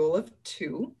the Rule of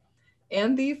Two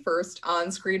and the first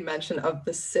on-screen mention of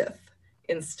the Sith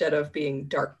instead of being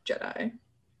Dark Jedi.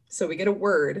 So we get a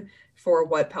word for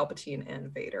what Palpatine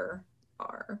and Vader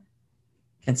are.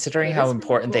 Considering It how is pretty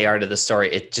important they cool. are to the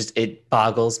story, it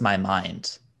boggles my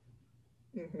mind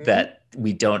Mhm. that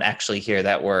we don't actually hear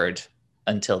that word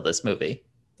until this movie.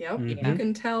 Yep. You Mhm.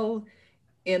 can tell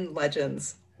in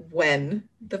Legends when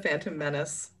the Phantom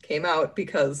Menace came out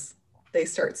because they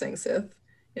start saying Sith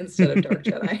instead of Dark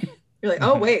Jedi. You're like,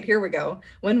 oh, wait, here we go.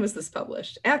 When was this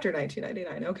published? After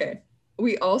 1999. Okay.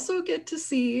 We also get to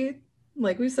see,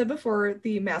 like we said before,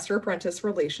 the master apprentice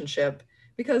relationship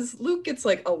because Luke gets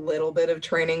like a little bit of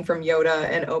training from Yoda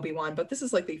and Obi-Wan, but this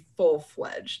is like the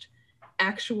full-fledged,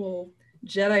 actual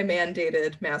Jedi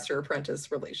mandated master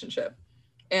apprentice relationship.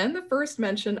 And the first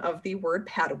mention of the word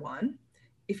Padawan.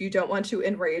 If you don't want to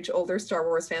enrage older Star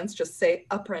Wars fans, just say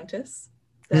apprentice.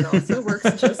 That also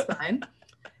works just fine.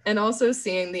 And also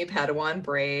seeing the Padawan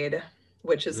braid,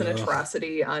 which is an Ugh.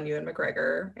 atrocity on Ewan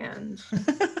McGregor. And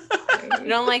You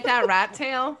don't like that rat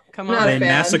tail? Come Not on. a They fan.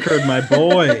 massacred my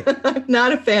boy. I'm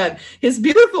not a fan. His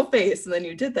beautiful face, and then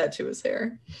you did that to his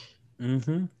hair.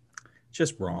 Mm-hmm.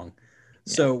 Just wrong.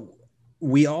 So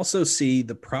we also see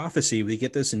the prophecy. We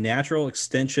get this natural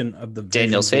extension of the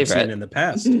Daniel's visions we've favorite. seen in the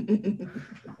past.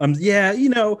 Yeah,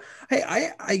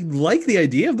 I like the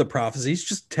idea of the prophecies.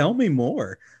 Just tell me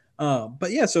more.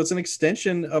 But yeah, so it's an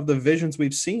extension of the visions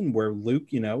we've seen where Luke,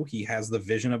 he has the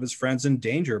vision of his friends in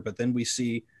danger, but then we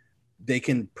see they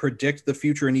can predict the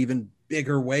future in even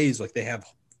bigger ways. Like they have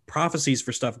prophecies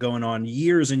for stuff going on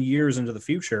years and years into the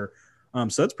future.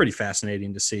 So that's pretty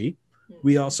fascinating to see.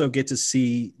 We also get to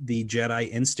see the Jedi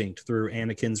instinct through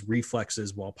Anakin's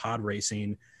reflexes while pod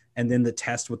racing, and then the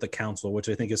test with the council, which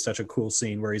I think is such a cool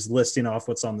scene where he's listing off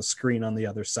what's on the screen on the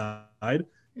other side.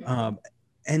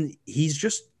 And he's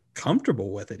just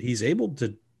comfortable with it. He's able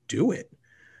to do it,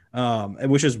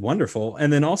 which is wonderful.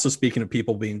 And then also speaking of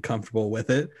people being comfortable with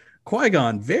it,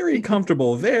 Qui-Gon, very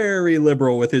comfortable, very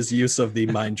liberal with his use of the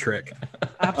mind trick.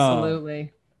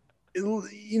 Absolutely.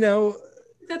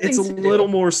 It's a little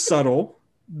more subtle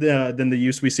than the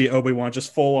use we see Obi-Wan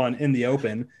just full on in the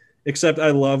open, except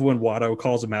I love when Watto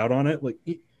calls him out on it. Like,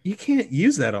 you can't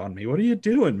use that on me. What are you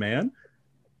doing, man?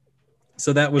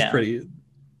 So that was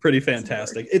pretty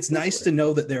fantastic. It's nice to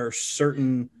know that there are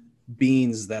certain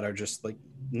beings that are just like,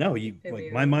 no,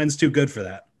 my mind's too good for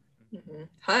that.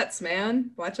 Huts,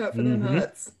 man. Watch out for them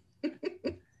huts.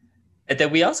 And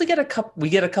then we also get a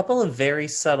couple of very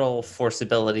subtle Force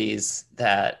abilities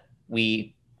that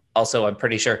we also, I'm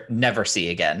pretty sure, never see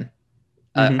again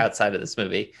outside of this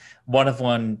movie. One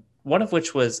of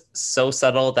which was so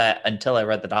subtle that until I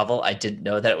read the novel, I didn't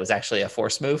know that it was actually a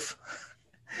Force move.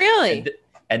 Really?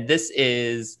 And this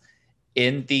is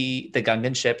in the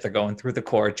Gungan ship. They're going through the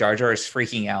core. Jar Jar is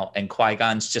freaking out, and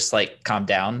Qui-Gon's just like, calm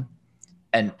down.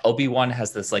 And Obi-Wan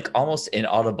has this like almost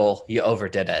inaudible, you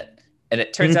overdid it. And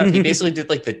it turns out he basically did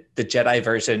like the Jedi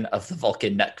version of the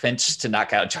Vulcan nut pinch to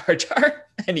knock out Jar Jar.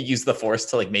 And he used the Force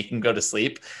to like make him go to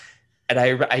sleep. And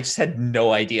I just had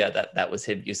no idea that was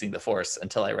him using the Force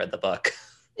until I read the book.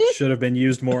 Should have been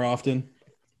used more often.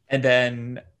 And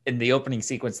then in the opening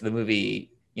sequence of the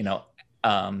movie,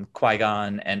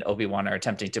 Qui-Gon and Obi-Wan are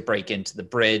attempting to break into the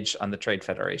bridge on the Trade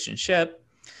Federation ship.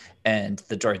 And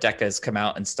the Droidekas come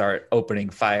out and start opening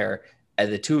fire.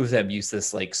 And the two of them use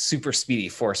this like super speedy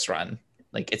Force run.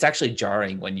 Like it's actually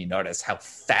jarring when you notice how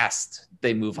fast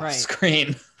they move off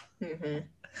screen.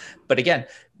 But again,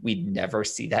 we'd never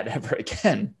see that ever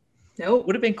again. Nope.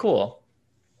 Would have been cool.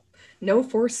 No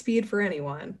Force speed for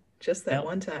anyone. Just that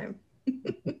one time.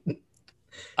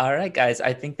 All right, guys,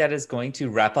 I think that is going to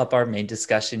wrap up our main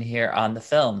discussion here on the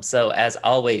film. So as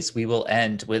always, we will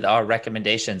end with our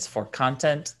recommendations for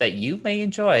content that you may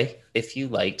enjoy if you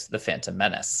liked The Phantom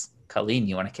Menace. Colleen,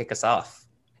 you want to kick us off?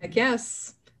 Heck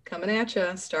yes. Coming at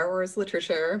ya, Star Wars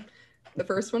literature. The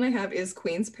first one I have is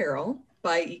Queen's Peril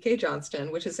by E.K.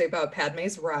 Johnston, which is about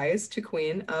Padme's rise to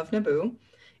Queen of Naboo.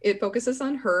 It focuses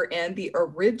on her and the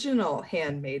original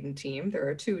Handmaiden team. There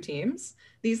are two teams.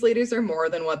 These ladies are more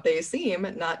than what they seem,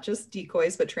 not just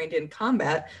decoys, but trained in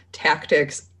combat,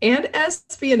 tactics, and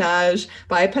espionage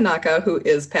by Panaka, who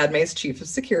is Padme's chief of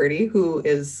security, who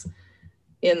is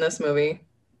in this movie,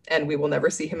 and we will never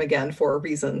see him again for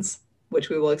reasons, which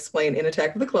we will explain in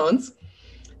Attack of the Clones.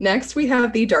 Next, we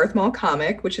have the Darth Maul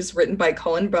comic, which is written by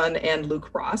Cullen Bunn and Luke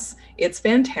Ross. It's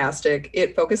fantastic.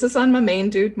 It focuses on my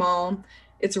main dude, Maul.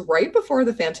 It's right before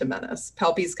the Phantom Menace.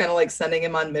 Palpy's kind of like sending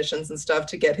him on missions and stuff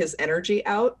to get his energy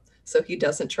out so he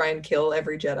doesn't try and kill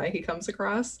every Jedi he comes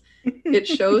across. It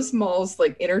shows Maul's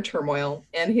like inner turmoil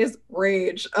and his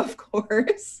rage, of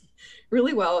course,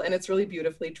 really well, and it's really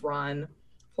beautifully drawn.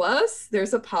 Plus,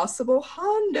 there's a possible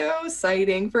Hondo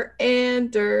sighting for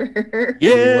Ander.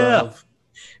 Yeah.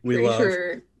 We Pretty love.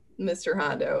 sure Mr.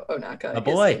 Hondo Onaka My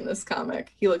boy. is in this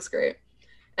comic. He looks great.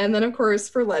 And then, of course,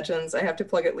 for Legends, I have to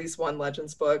plug at least one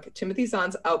Legends book. Timothy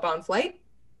Zahn's Outbound Flight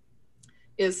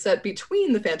is set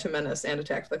between The Phantom Menace and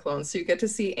Attack of the Clones. So you get to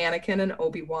see Anakin and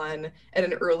Obi-Wan at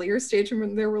an earlier stage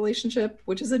in their relationship,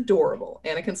 which is adorable.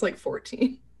 Anakin's like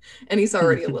 14, and he's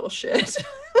already a little shit.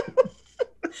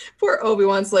 Poor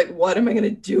Obi-Wan's like, what am I going to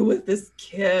do with this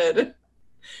kid?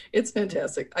 It's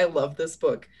fantastic. I love this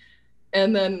book.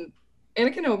 And then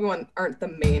Anakin and Obi-Wan aren't the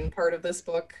main part of this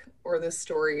book or this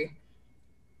story.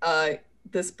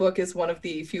 This book is one of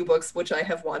the few books which I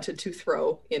have wanted to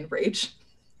throw in rage.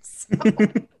 So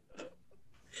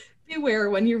beware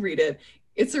when you read it.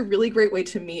 It's a really great way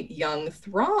to meet young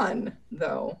Thrawn,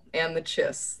 though, and the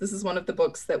Chiss. This is one of the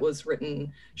books that was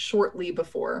written shortly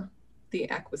before the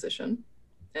acquisition,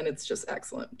 and it's just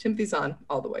excellent. Timothy Zahn,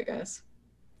 all the way, guys.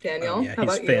 Daniel, Oh, yeah, how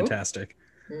he's about fantastic.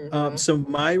 you? So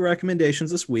my recommendations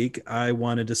this week, I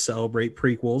wanted to celebrate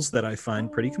prequels that I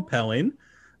find pretty compelling.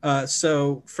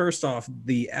 So first off,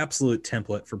 the absolute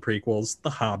template for prequels, The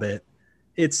Hobbit.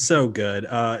 It's so good.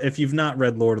 If you've not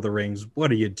read Lord of the Rings, what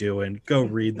are you doing? Go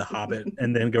read The Hobbit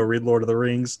and then go read Lord of the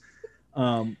Rings.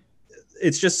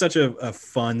 It's just such a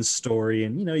fun story,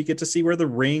 and you get to see where the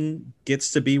ring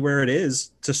gets to be where it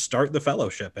is to start the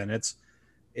Fellowship, and it's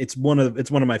one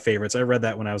of my favorites. I read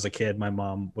that when I was a kid. My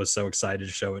mom was so excited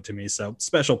to show it to me, so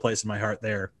special place in my heart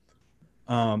there.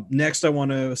 Next, I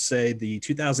want to say the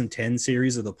 2010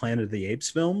 series of the Planet of the Apes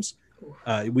films.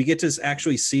 We get to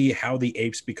actually see how the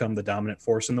apes become the dominant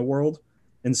force in the world.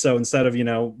 And so instead of,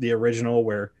 the original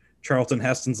where Charlton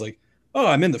Heston's like, oh,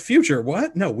 I'm in the future.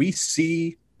 What? No, we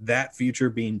see that future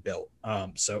being built.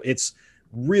 So it's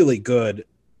really good.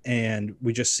 And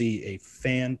we just see a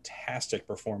fantastic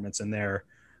performance in there.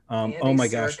 Oh my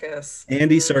gosh. Serkis.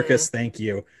 Andy Serkis, thank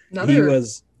you. Another He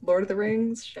was Lord of the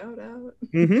Rings, shout out.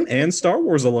 and Star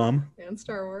Wars alum. And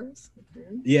Star Wars.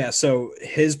 Yeah, so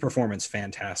his performance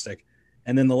fantastic.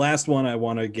 And then the last one I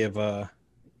want to give a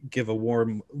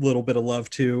warm little bit of love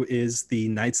to is the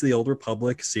Knights of the Old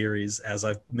Republic series. As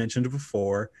I've mentioned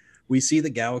before, we see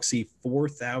the galaxy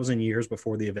 4,000 years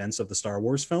before the events of the Star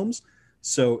Wars films.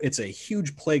 So it's a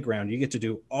huge playground. You get to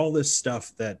do all this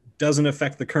stuff that doesn't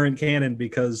affect the current canon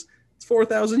because it's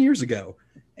 4,000 years ago.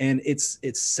 And it's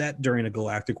set during a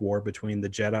galactic war between the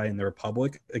Jedi and the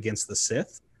Republic against the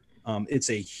Sith. It's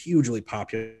a hugely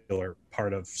popular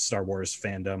part of Star Wars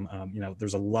fandom.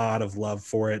 There's a lot of love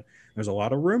for it. There's a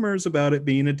lot of rumors about it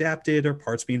being adapted or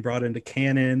parts being brought into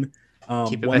canon.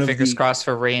 Keeping my fingers crossed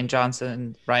for Rian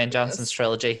Johnson's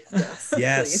trilogy.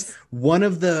 Yes. Please. One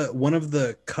of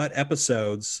the cut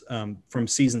episodes from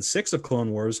season 6 of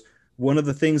Clone Wars, one of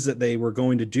the things that they were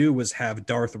going to do was have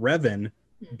Darth Revan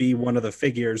be one of the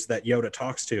figures that Yoda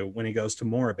talks to when he goes to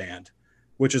Moraband,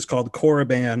 which is called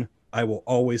Korriban. I will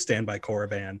always stand by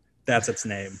Korriban. That's its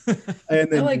name. And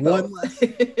then I like one both.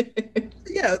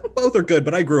 yeah, both are good,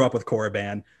 but I grew up with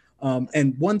Korriban.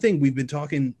 And one thing we've been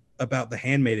talking about the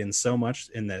Handmaidens so much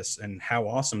in this and how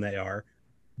awesome they are.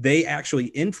 They actually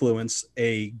influence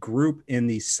a group in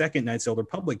the second Knights of the Old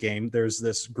Republic game. There's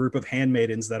this group of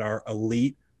handmaidens that are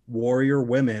elite warrior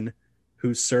women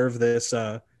who serve this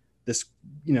I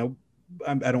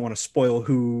don't want to spoil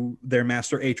who their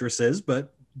master Atrus is,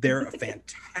 but they're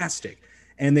fantastic.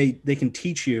 And they can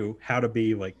teach you how to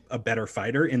be like a better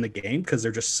fighter in the game because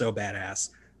they're just so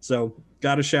badass. So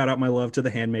got to shout out my love to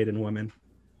the handmaiden women.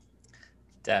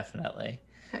 Definitely.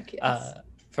 Heck yes.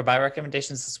 For my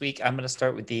recommendations this week, I'm going to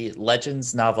start with the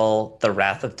Legends novel, The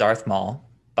Wrath of Darth Maul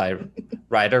by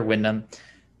Ryder Wyndham.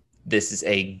 This is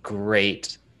a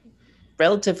great,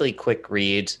 relatively quick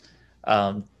read,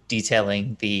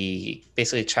 detailing the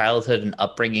basically childhood and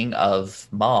upbringing of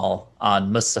Maul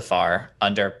on Mustafar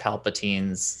under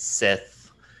Palpatine's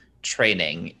Sith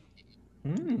training.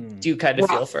 Do you kind of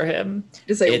feel for him?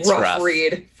 It's a rough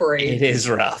read for a. It is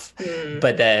rough, Mm.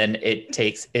 but then it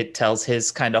tells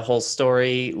his kind of whole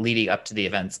story leading up to the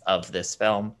events of this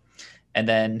film, and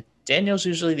then Daniel's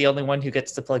usually the only one who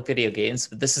gets to plug video games,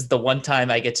 but this is the one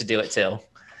time I get to do it too.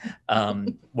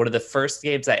 One of the first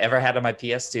games I ever had on my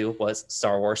PS2 was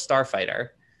Star Wars Starfighter.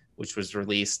 which was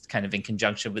released kind of in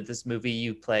conjunction with this movie.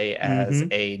 You play as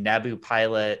a Naboo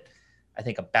pilot, I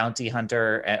think a bounty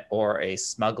hunter or a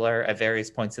smuggler at various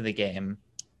points in the game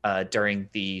during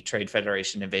the Trade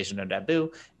Federation invasion of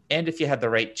Naboo. And if you had the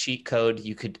right cheat code,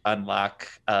 you could unlock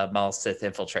Maul Sith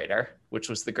Infiltrator, which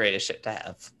was the greatest shit to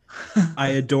have. I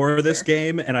adore this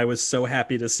game, and I was so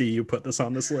happy to see you put this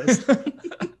on this list.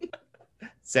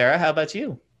 Sarah, how about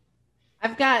you?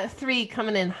 I've got 3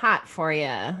 coming in hot for you.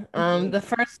 The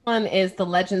first one is the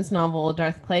Legends novel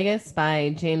Darth Plagueis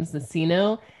by James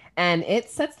Luceno, and it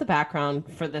sets the background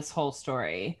for this whole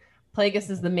story. Plagueis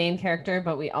is the main character,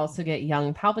 but we also get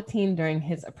young Palpatine during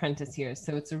his apprentice years,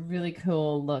 so it's a really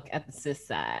cool look at the Sith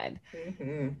side.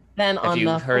 Then Have you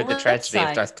heard the tragedy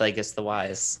of Darth Plagueis the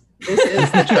Wise? This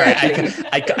is the tragedy.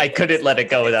 I couldn't let it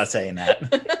go without saying that.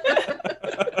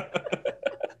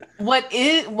 What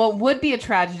would be a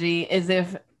tragedy is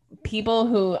if people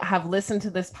who have listened to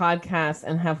this podcast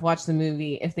and have watched the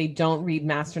movie, if they don't read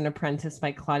Master and Apprentice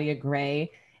by Claudia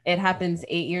Gray. It happens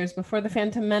 8 years before The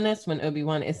Phantom Menace when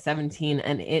Obi-Wan is 17,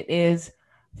 and it is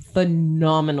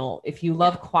phenomenal. If you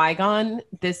love Qui-Gon,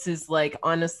 this is like,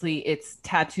 honestly, it's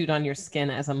tattooed on your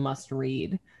skin as a must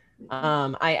read.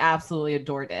 I absolutely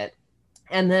adored it.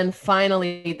 And then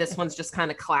finally, this one's just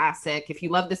kind of classic. If you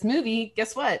love this movie,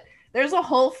 guess what? There's a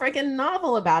whole freaking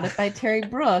novel about it by Terry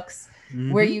Brooks,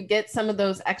 where you get some of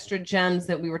those extra gems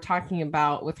that we were talking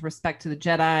about with respect to the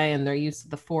Jedi and their use of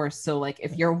the Force. So like,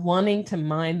 if you're wanting to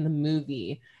mine the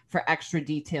movie for extra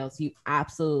details, you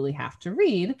absolutely have to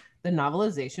read the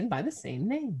novelization by the same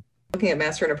name. Looking at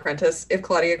Master and Apprentice, if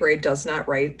Claudia Gray does not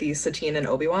write the Satine and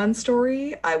Obi-Wan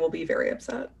story, I will be very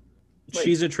upset.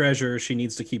 She's a treasure. She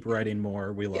needs to keep writing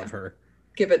more. We love her.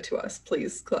 Give it to us,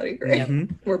 please, Claudia Gray.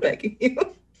 We're begging you.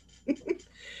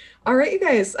 All right, you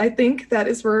guys, I think that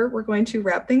is where we're going to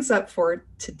wrap things up for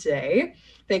today.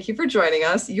 Thank you for joining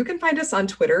us. You can find us on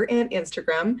Twitter and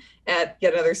Instagram at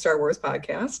Yet Another Star Wars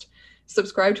Podcast.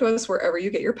 Subscribe to us wherever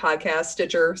you get your podcasts,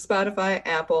 Stitcher, Spotify,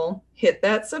 Apple. Hit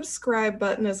that subscribe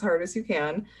button as hard as you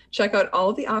can. Check out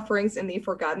all of the offerings in the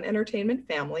Forgotten Entertainment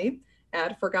family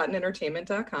at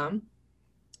forgottenentertainment.com.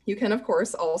 You can, of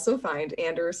course, also find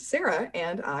Anders, Sarah,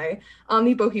 and I on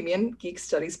the Bohemian Geek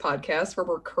Studies podcast, where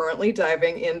we're currently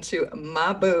diving into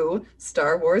Naboo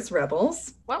Star Wars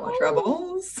Rebels. Watch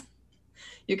Rebels.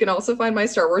 You can also find my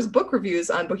Star Wars book reviews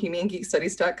on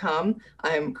bohemiangeekstudies.com.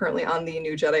 I'm currently on the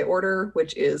New Jedi Order,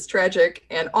 which is tragic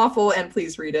and awful, and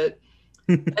please read it.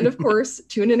 And of course,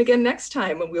 tune in again next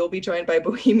time when we'll be joined by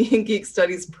Bohemian Geek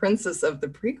Studies Princess of the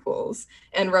Prequels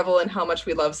and revel in how much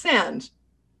we love sand.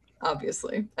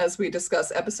 Obviously, as we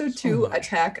discuss episode 2,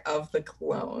 Attack of the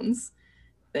Clones.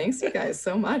 Thanks, you guys,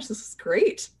 so much. This is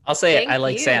great. I'll say it. I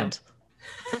like sand.